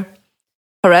where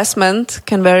harassment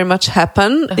can very much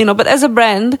happen, but as a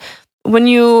brand, when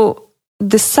you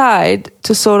decide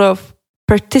to sort of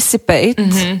participate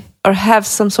or have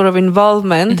some sort of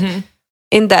involvement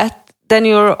in that, then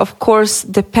you're of course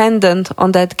dependent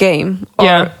on that game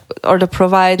or the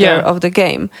provider of the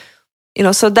game.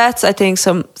 So that's, I think,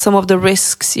 some of the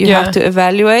risks you have to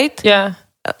evaluate.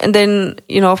 And then,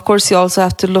 of course, you also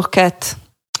have to look at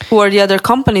who are the other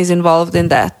companies involved in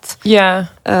that.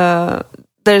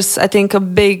 There's, I think, a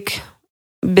big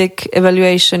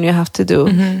evaluation you have to do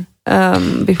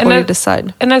before you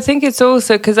decide. And I think it's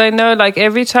also because I know, like,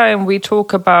 every time we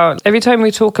talk about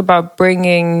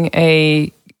bringing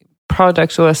a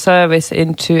product or a service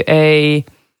into a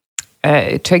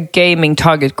gaming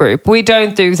target group, we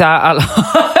don't do that a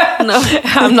lot. No,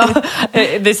 I'm not.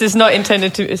 This is not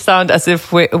intended to sound as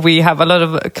if we have a lot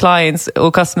of clients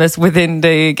or customers within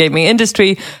the gaming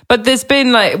industry. But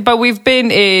we've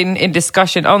been in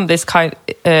discussion on this kind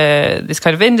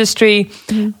of industry,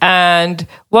 and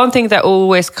one thing that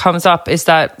always comes up is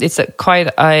that it's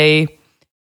quite a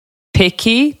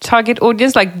picky target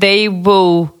audience. Like they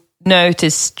will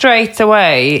notice straight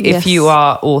away if you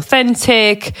are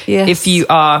authentic, if you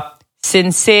are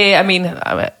sincere. I mean,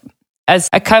 as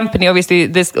a company, obviously,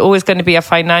 there's always going to be a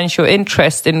financial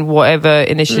interest in whatever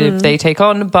initiative they take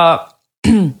on, but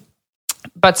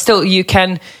still, you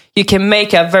can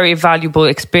make a very valuable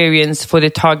experience for the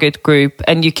target group,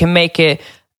 and you can make it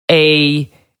a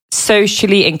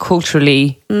socially and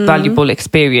culturally valuable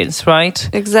experience, right?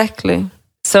 Exactly.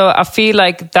 So I feel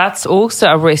like that's also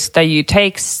a risk that you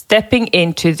take stepping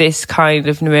into this kind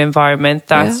of new environment,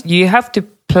 that you have to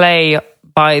play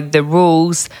by the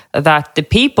rules that the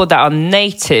people that are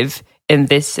native in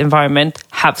this environment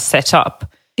have set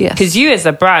up. Yes. Because you as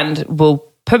a brand will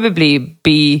probably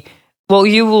be,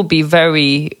 you will be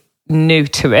very new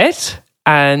to it.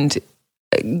 And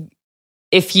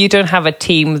if you don't have a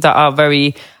team that are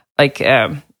very, that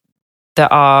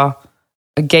are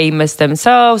gamers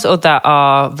themselves, or that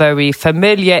are very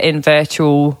familiar in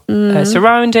virtual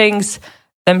surroundings,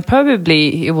 then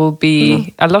probably it will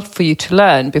be a lot for you to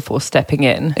learn before stepping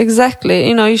in. Exactly.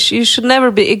 You should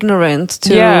never be ignorant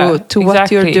to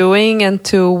what you're doing and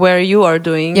to where you are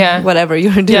doing whatever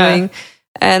you're doing.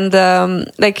 And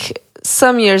like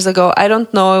some years ago, I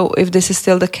don't know if this is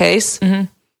still the case,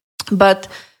 but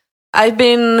I've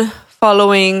been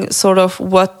following sort of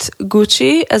what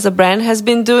Gucci as a brand has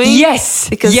been doing.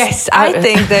 Because I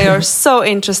think they are so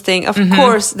interesting. Of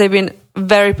course, they've been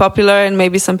very popular, and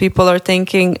maybe some people are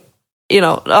thinking,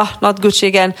 not Gucci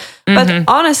again. But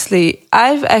honestly,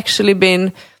 I've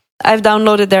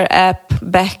downloaded their app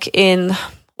back in,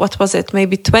 what was it,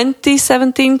 maybe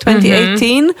 2017,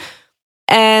 2018.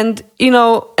 And,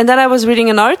 and then I was reading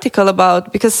an article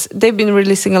about, because they've been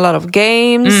releasing a lot of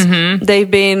games,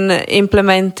 they've been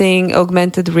implementing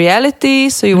augmented reality,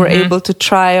 so you were able to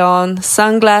try on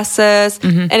sunglasses,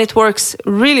 and it works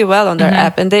really well on their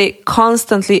app, and they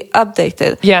constantly update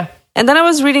it. Yeah. And then I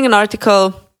was reading an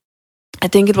article, I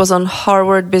think it was on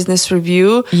Harvard Business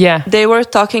Review. Yeah. They were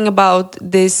talking about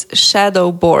these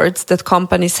shadow boards that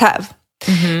companies have.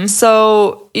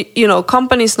 So,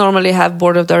 companies normally have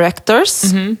board of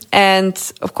directors,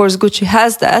 and of course Gucci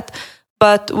has that.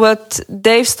 But what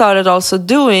they've started also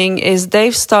doing is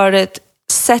they've started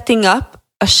setting up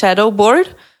a shadow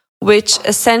board, which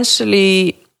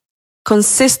essentially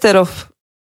consisted of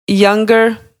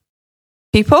younger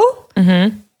people,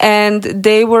 and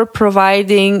they were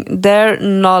providing their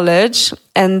knowledge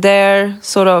and their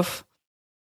sort of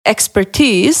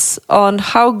expertise on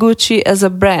how Gucci as a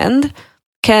brand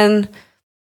can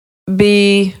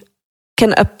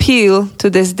appeal to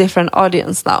this different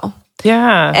audience now.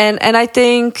 Yeah. And I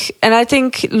think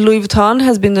Louis Vuitton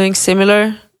has been doing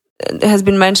similar, has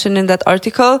been mentioned in that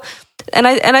article. And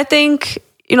I think,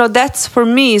 that's for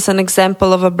me is an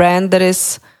example of a brand that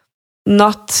is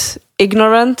not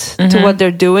ignorant to what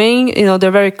they're doing.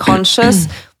 They're very conscious.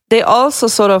 They also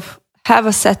sort of have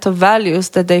a set of values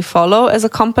that they follow as a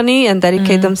company and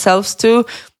dedicate themselves to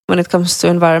when it comes to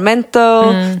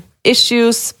environmental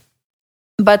issues.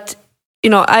 But,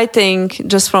 I think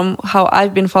just from how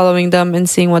I've been following them and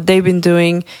seeing what they've been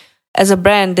doing as a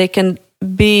brand, they can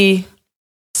be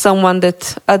someone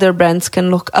that other brands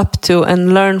can look up to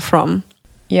and learn from.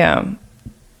 Yeah.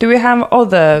 Do we have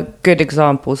other good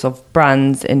examples of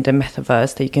brands in the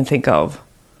metaverse that you can think of?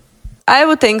 I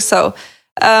would think so.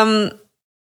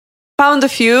 Found a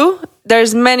few.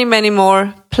 There's many, many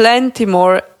more, plenty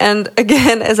more. And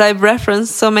again, as I've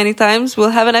referenced so many times,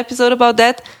 we'll have an episode about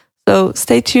that. So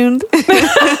stay tuned.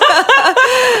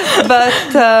 But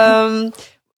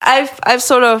I've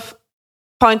sort of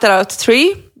pointed out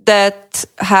 3 that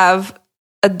have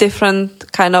a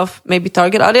different kind of maybe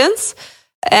target audience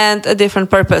and a different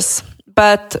purpose.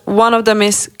 But one of them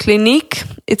is Clinique.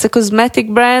 It's a cosmetic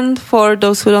brand for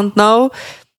those who don't know.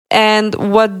 And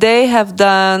what they have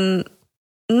done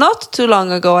not too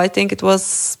long ago, I think it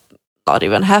was not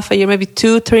even half a year, maybe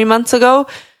 2-3 months ago,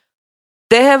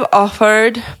 they have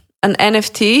offered an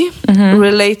NFT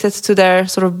related to their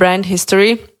sort of brand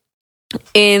history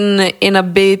in a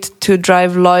bid to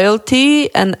drive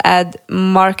loyalty and add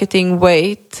marketing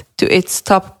weight to its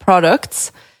top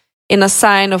products in a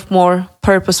sign of more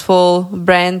purposeful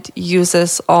brand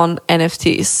uses on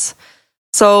NFTs.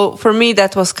 So for me,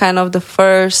 that was kind of the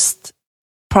first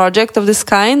project of this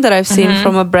kind that I've seen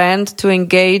from a brand to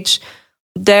engage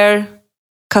their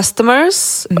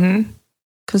customers,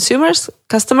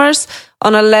 customers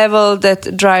on a level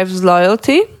that drives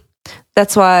loyalty.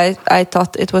 That's why I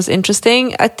thought it was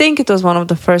interesting. I think it was one of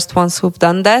the first ones who've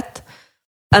done that.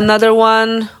 Another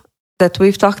one that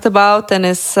we've talked about and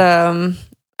is, I'm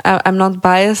not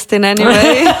biased in any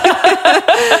way,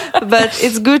 but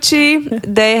it's Gucci.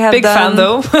 They have big fan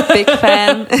though. Big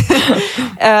fan.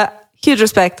 Huge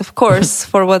respect, of course,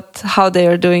 for how they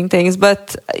are doing things.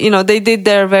 But, they did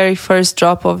their very first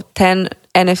drop of 10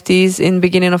 NFTs in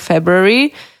beginning of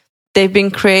February. They've been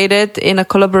created in a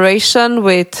collaboration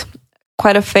with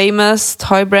quite a famous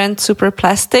toy brand, Super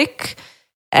Plastic,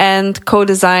 and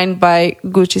co-designed by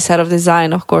Gucci's head of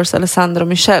design, of course, Alessandro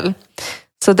Michel.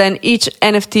 So then each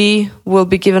NFT will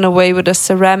be given away with a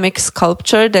ceramic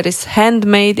sculpture that is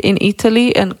handmade in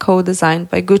Italy and co-designed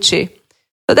by Gucci.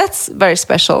 So that's very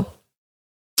special.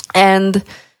 And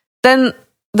then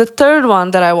the third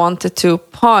one that I wanted to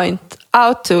point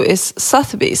out to is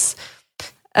Sotheby's.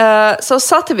 So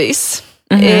Sotheby's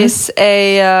is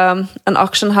an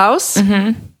auction house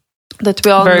that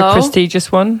we all know. Very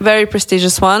prestigious one. Very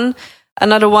prestigious one.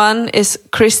 Another one is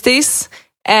Christie's,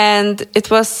 and it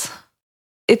was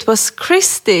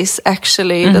Christie's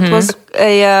actually. That was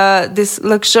this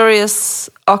luxurious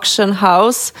auction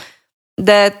house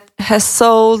that has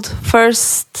sold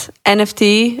first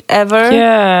NFT ever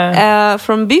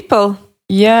from Beeple.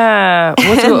 Yeah,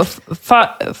 what's it?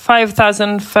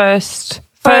 5,000 first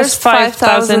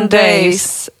 5,000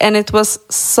 days, and it was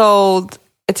sold.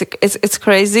 It's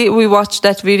crazy. We watched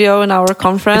that video in our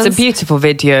conference. It's a beautiful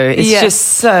video. It's just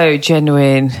so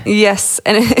genuine. Yes,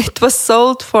 and it was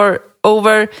sold for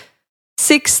over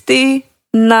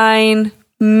 $69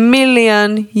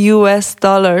 million US.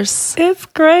 It's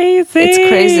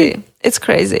crazy. It's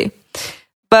crazy.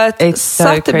 But it's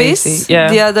Sotheby's,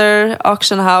 the other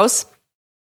auction house,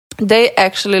 they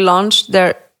actually launched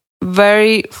their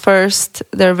very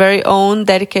own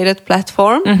dedicated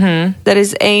platform that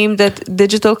is aimed at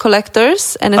digital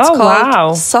collectors, and it's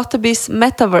called Sotheby's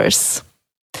Metaverse.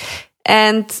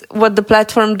 And what the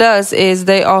platform does is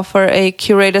they offer a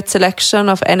curated selection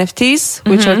of NFTs,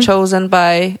 which are chosen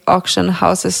by auction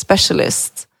houses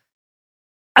specialists.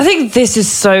 I think this is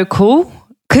so cool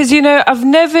because, I've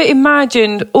never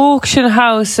imagined auction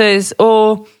houses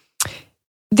or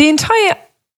the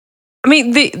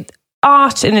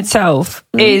art in itself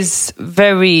is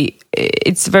very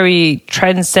it's very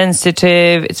trend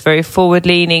sensitive, it's very forward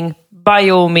leaning. By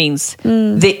all means,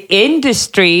 the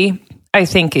industry, I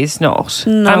think, is not.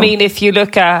 No. I mean, if you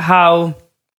look at how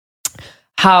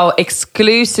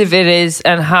exclusive it is,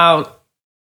 and how,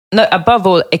 no, above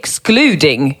all,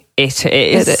 excluding it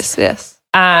is. It is, yes.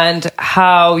 And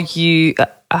how you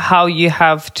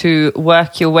have to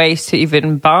work your ways to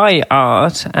even buy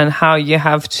art, and how you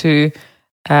have to,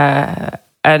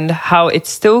 and how it's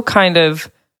still kind of,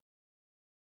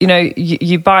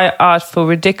 you buy art for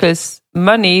ridiculous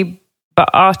money, but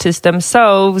artists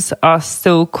themselves are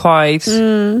still quite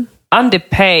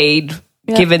underpaid,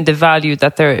 given the value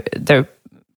that their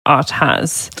art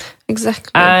has.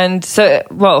 Exactly. And so,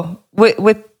 well,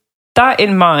 with that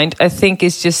in mind, I think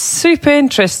it's just super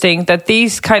interesting that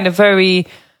these kind of very,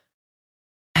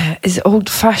 is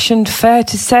old-fashioned fair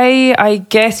to say, I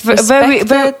guess, very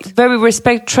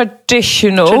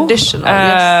traditional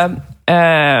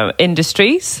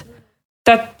industries,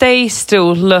 that they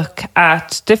still look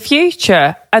at the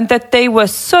future, and that they were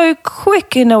so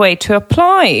quick in a way to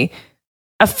apply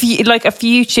a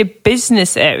future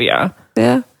business area.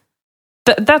 Yeah.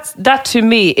 That to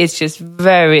me is just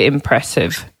very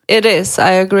impressive. It is,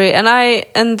 I agree.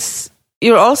 And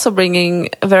you're also bringing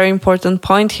a very important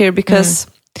point here, because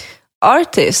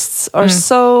artists are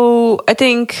so, I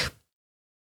think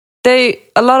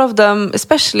a lot of them,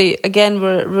 especially, again,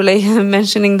 we're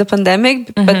mentioning the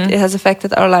pandemic, but it has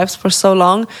affected our lives for so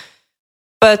long.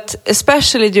 But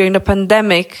especially during the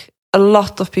pandemic, a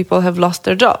lot of people have lost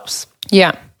their jobs.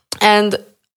 Yeah. And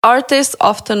artists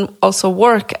often also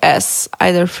work as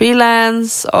either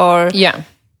freelance or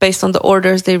based on the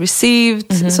orders they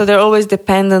received. So they're always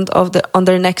dependent on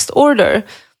their next order.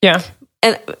 Yeah.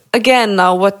 And again,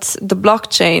 now what the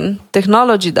blockchain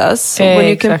technology does, when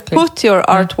you can put your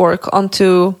artwork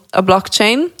onto a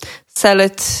blockchain, sell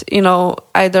it,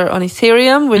 either on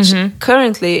Ethereum, which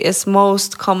currently is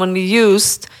most commonly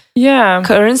used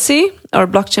currency or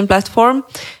blockchain platform.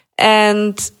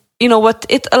 And, what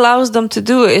it allows them to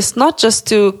do is not just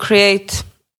to create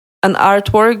an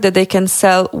artwork that they can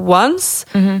sell once,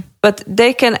 but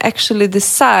they can actually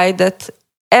decide that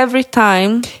every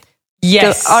time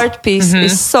the art piece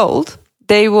is sold,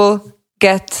 they will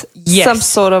get some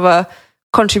sort of a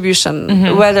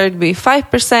contribution, whether it be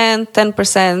 5%,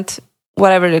 10%,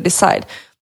 whatever they decide.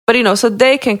 But, so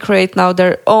they can create now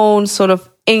their own sort of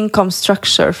income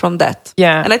structure from that.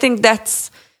 Yeah. And I think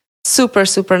that's super,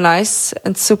 super nice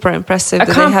and super impressive. I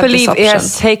can't believe it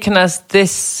has taken us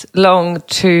this long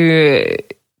to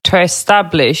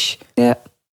establish a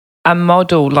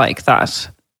model like that.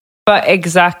 But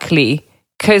exactly.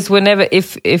 Because whenever,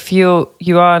 if you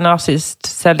are an artist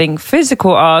selling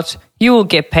physical art, you will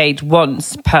get paid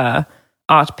once per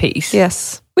art piece.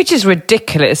 Yes. Which is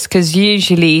ridiculous, because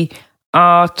usually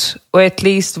art, or at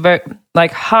least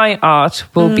high art,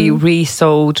 will be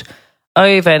resold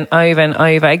over and over and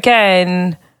over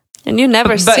again. And you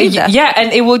never see that. Yeah,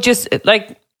 and it will just,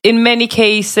 in many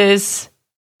cases,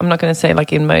 I'm not going to say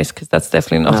in most, because that's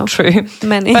definitely not true.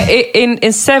 Many. But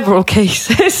in several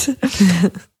cases...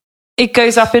 it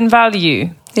goes up in value.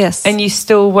 Yes. And you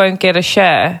still won't get a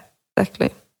share.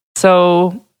 Exactly.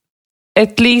 So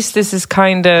at least this is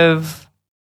kind of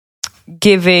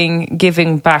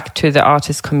giving back to the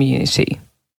artist community.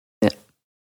 Yeah.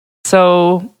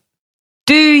 So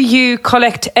do you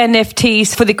collect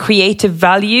NFTs for the creative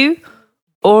value,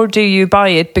 or do you buy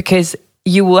it because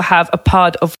you will have a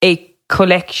part of a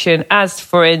collection, as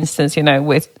for instance,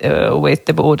 with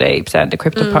the Bored Apes and the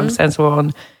CryptoPunks and so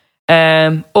on?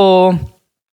 Or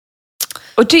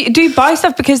do you buy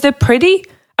stuff because they're pretty?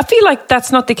 I feel like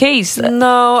that's not the case.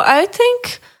 No, I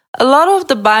think a lot of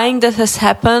the buying that has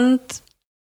happened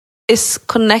is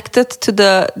connected to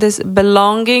this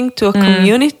belonging to a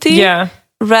community. Yeah.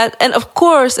 And of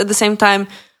course, at the same time,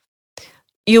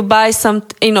 you buy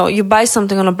something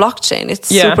on a blockchain. It's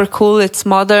super cool. It's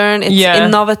modern. It's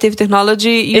innovative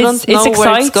technology. You don't know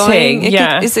where it's going.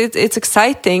 It's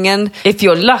exciting. And if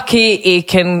you're lucky, it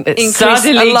can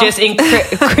suddenly just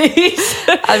increase.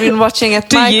 I've been watching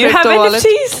at my crypto wallet. Do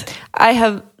you have NFTs? I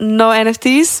have no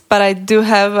NFTs, but I do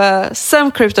have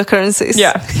some cryptocurrencies.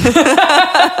 Yeah.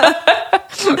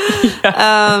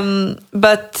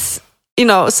 But,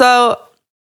 so...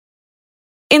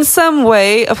 in some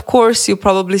way, of course, you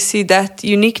probably see that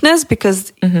uniqueness,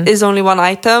 because there's only one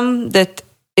item that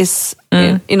is,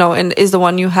 and is the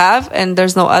one you have, and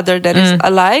there's no other that is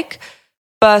alike.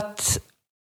 But,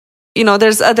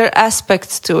 there's other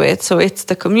aspects to it. So it's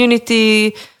the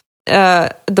community,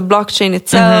 the blockchain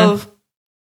itself.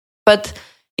 But,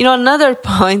 another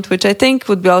point, which I think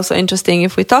would be also interesting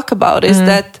if we talk about, is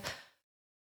that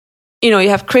you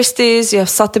have Christie's, you have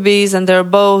Sotheby's, and they're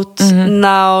both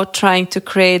now trying to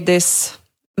create this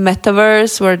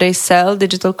metaverse where they sell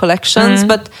digital collections.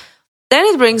 But then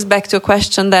it brings back to a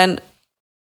question then,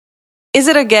 is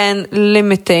it again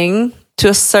limiting to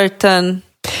a certain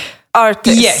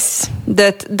artist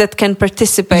that can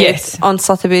participate on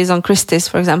Sotheby's, on Christie's,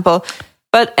 for example?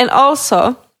 But, and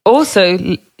also,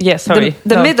 the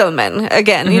middlemen,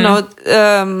 again, you know,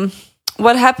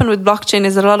 what happened with blockchain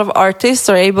is a lot of artists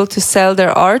are able to sell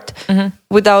their art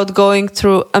without going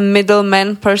through a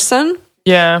middleman person.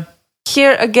 Yeah.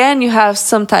 Here again, you have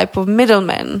some type of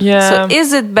middleman. Yeah. So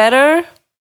is it better?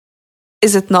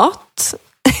 Is it not?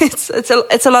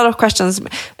 It's a lot of questions.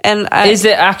 And is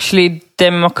it actually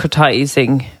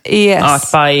democratizing art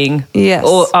buying? Yes.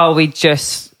 Or are we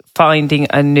just finding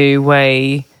a new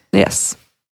way? Yes.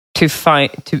 To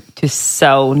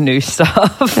sell new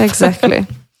stuff. Exactly.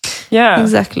 Yeah.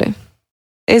 Exactly.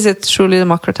 Is it truly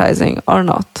democratizing or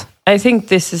not? I think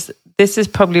this is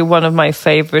probably one of my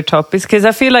favorite topics because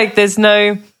I feel like this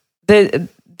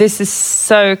is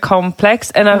so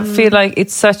complex, and I feel like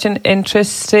it's such an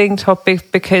interesting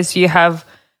topic because you have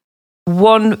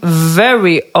one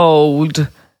very old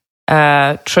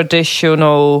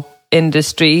traditional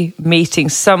industry meeting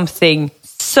something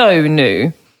so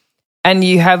new, and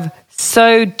you have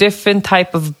so different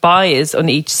type of buyers on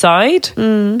each side,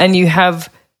 and you have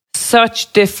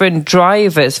such different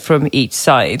drivers from each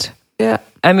side. Yeah.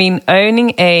 I mean,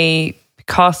 owning a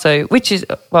Picasso, which is,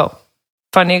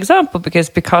 funny example because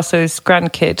Picasso's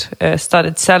grandkid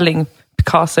started selling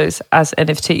Picassos as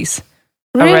NFTs.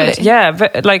 Really?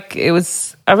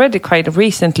 I read it quite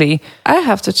recently. I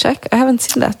have to check. I haven't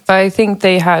seen that. But I think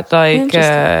they had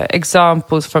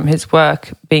examples from his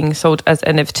work being sold as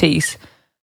NFTs.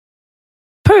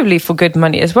 Probably for good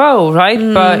money as well, right?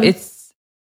 But it's...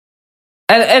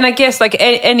 And I guess like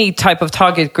any type of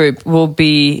target group will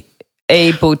be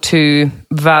able to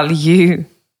value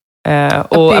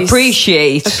or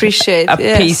appreciate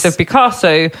a piece of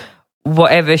Picasso,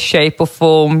 whatever shape or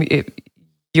form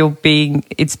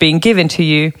it's being given to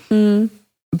you.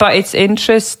 But it's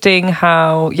interesting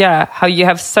how you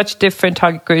have such different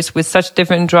target groups with such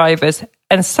different drivers,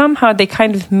 and somehow they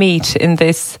kind of meet in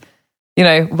this, you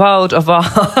know, world of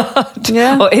art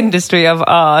or industry of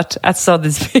art at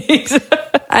Sotheby's.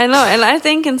 I know, and I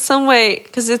think in some way,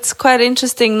 because it's quite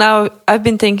interesting now, I've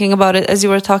been thinking about it as you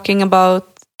were talking about,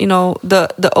 you know,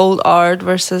 the old art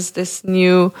versus this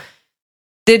new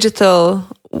digital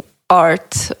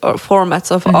art or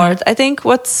formats of art. I think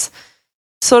what's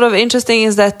sort of interesting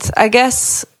is that I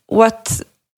guess what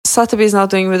Sotheby is now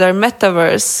doing with their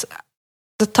metaverse,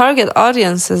 the target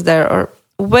audiences there are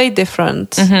way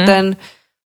different than,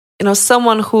 you know,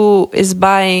 someone who is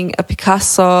buying a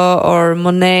Picasso or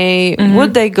Monet.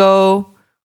 Would they go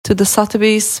to the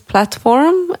Sotheby's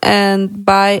platform and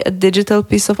buy a digital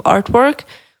piece of artwork?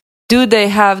 Do they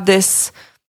have this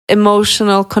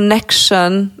emotional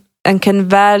connection and can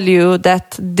value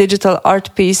that digital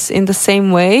art piece in the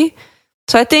same way?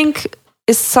 So I think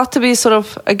is Sotheby sort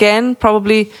of, again,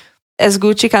 probably as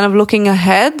Gucci kind of looking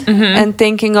ahead and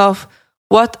thinking of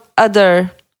what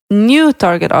other new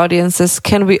target audiences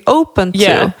can we open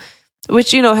to,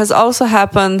 which, you know, has also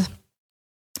happened.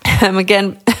 I'm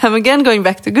again going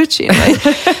back to Gucci, right?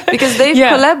 Because they've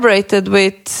collaborated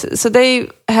with, so they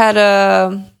had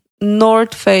a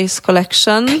North Face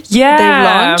collection. Yeah, they've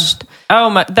launched. Oh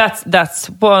my, that's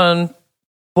one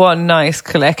nice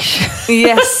collection.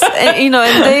 Yes, and, you know,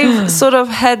 and they've sort of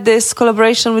had this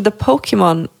collaboration with the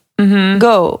Pokemon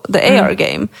Go, the AR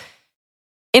game.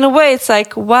 In a way, it's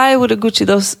like, why would a Gucci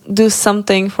do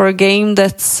something for a game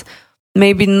that's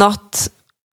maybe not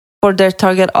for their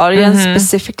target audience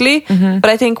specifically? But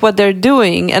I think what they're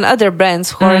doing, and other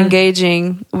brands who are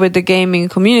engaging with the gaming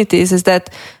communities, is that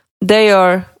they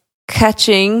are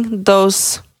catching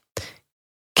those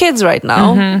kids right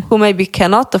now who maybe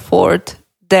cannot afford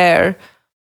their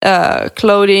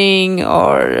clothing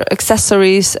or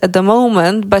accessories at the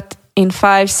moment, but in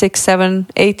 5, 6, 7,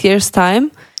 8 years'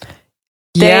 time,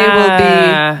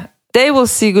 they will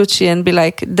see Gucci and be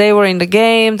like, they were in the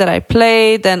game that I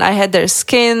played, and I had their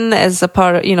skin as a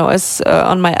part, you know, as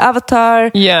on my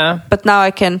avatar. Yeah. But now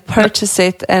I can purchase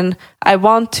it, and I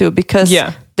want to because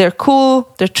they're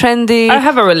cool, they're trendy. I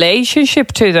have a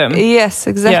relationship to them. Yes,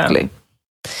 exactly.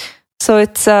 Yeah. So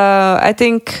it's, I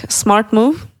think, smart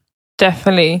move.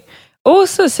 Definitely.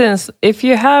 Also, since if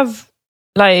you have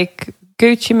like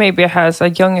Gucci maybe has a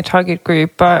younger target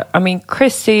group, but I mean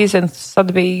Christie's and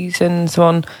Sotheby's and so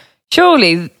on,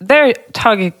 surely their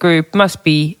target group must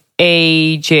be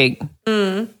aging.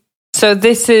 So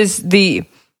this is the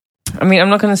I mean, I'm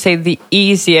not going to say the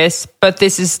easiest, but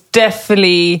this is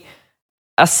definitely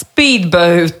a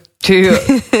speedboat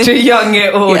to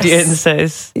younger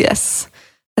audiences. Yes.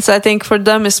 So I think for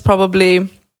them it's probably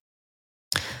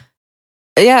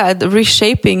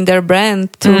reshaping their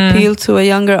brand to appeal to a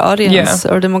younger audience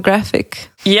or demographic.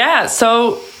 Yeah,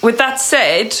 so with that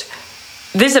said,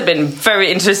 this has been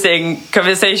very interesting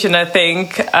conversation, I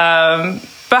think.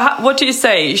 But what do you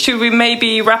say? Should we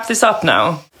maybe wrap this up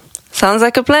now? Sounds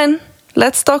like a plan.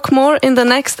 Let's talk more in the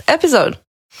next episode.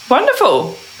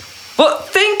 Wonderful. Well,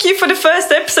 thank you for the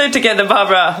first episode together,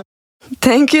 Barbara.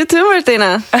 Thank you too,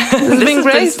 Martina. It's been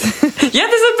great. This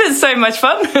has been so much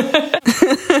fun.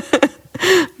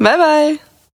 Bye-bye.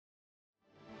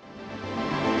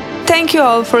 Thank you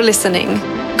all for listening.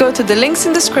 Go to the links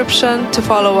in the description to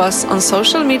follow us on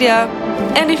social media.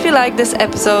 And if you like this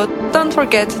episode, don't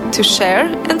forget to share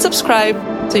and subscribe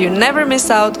so you never miss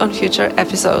out on future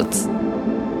episodes.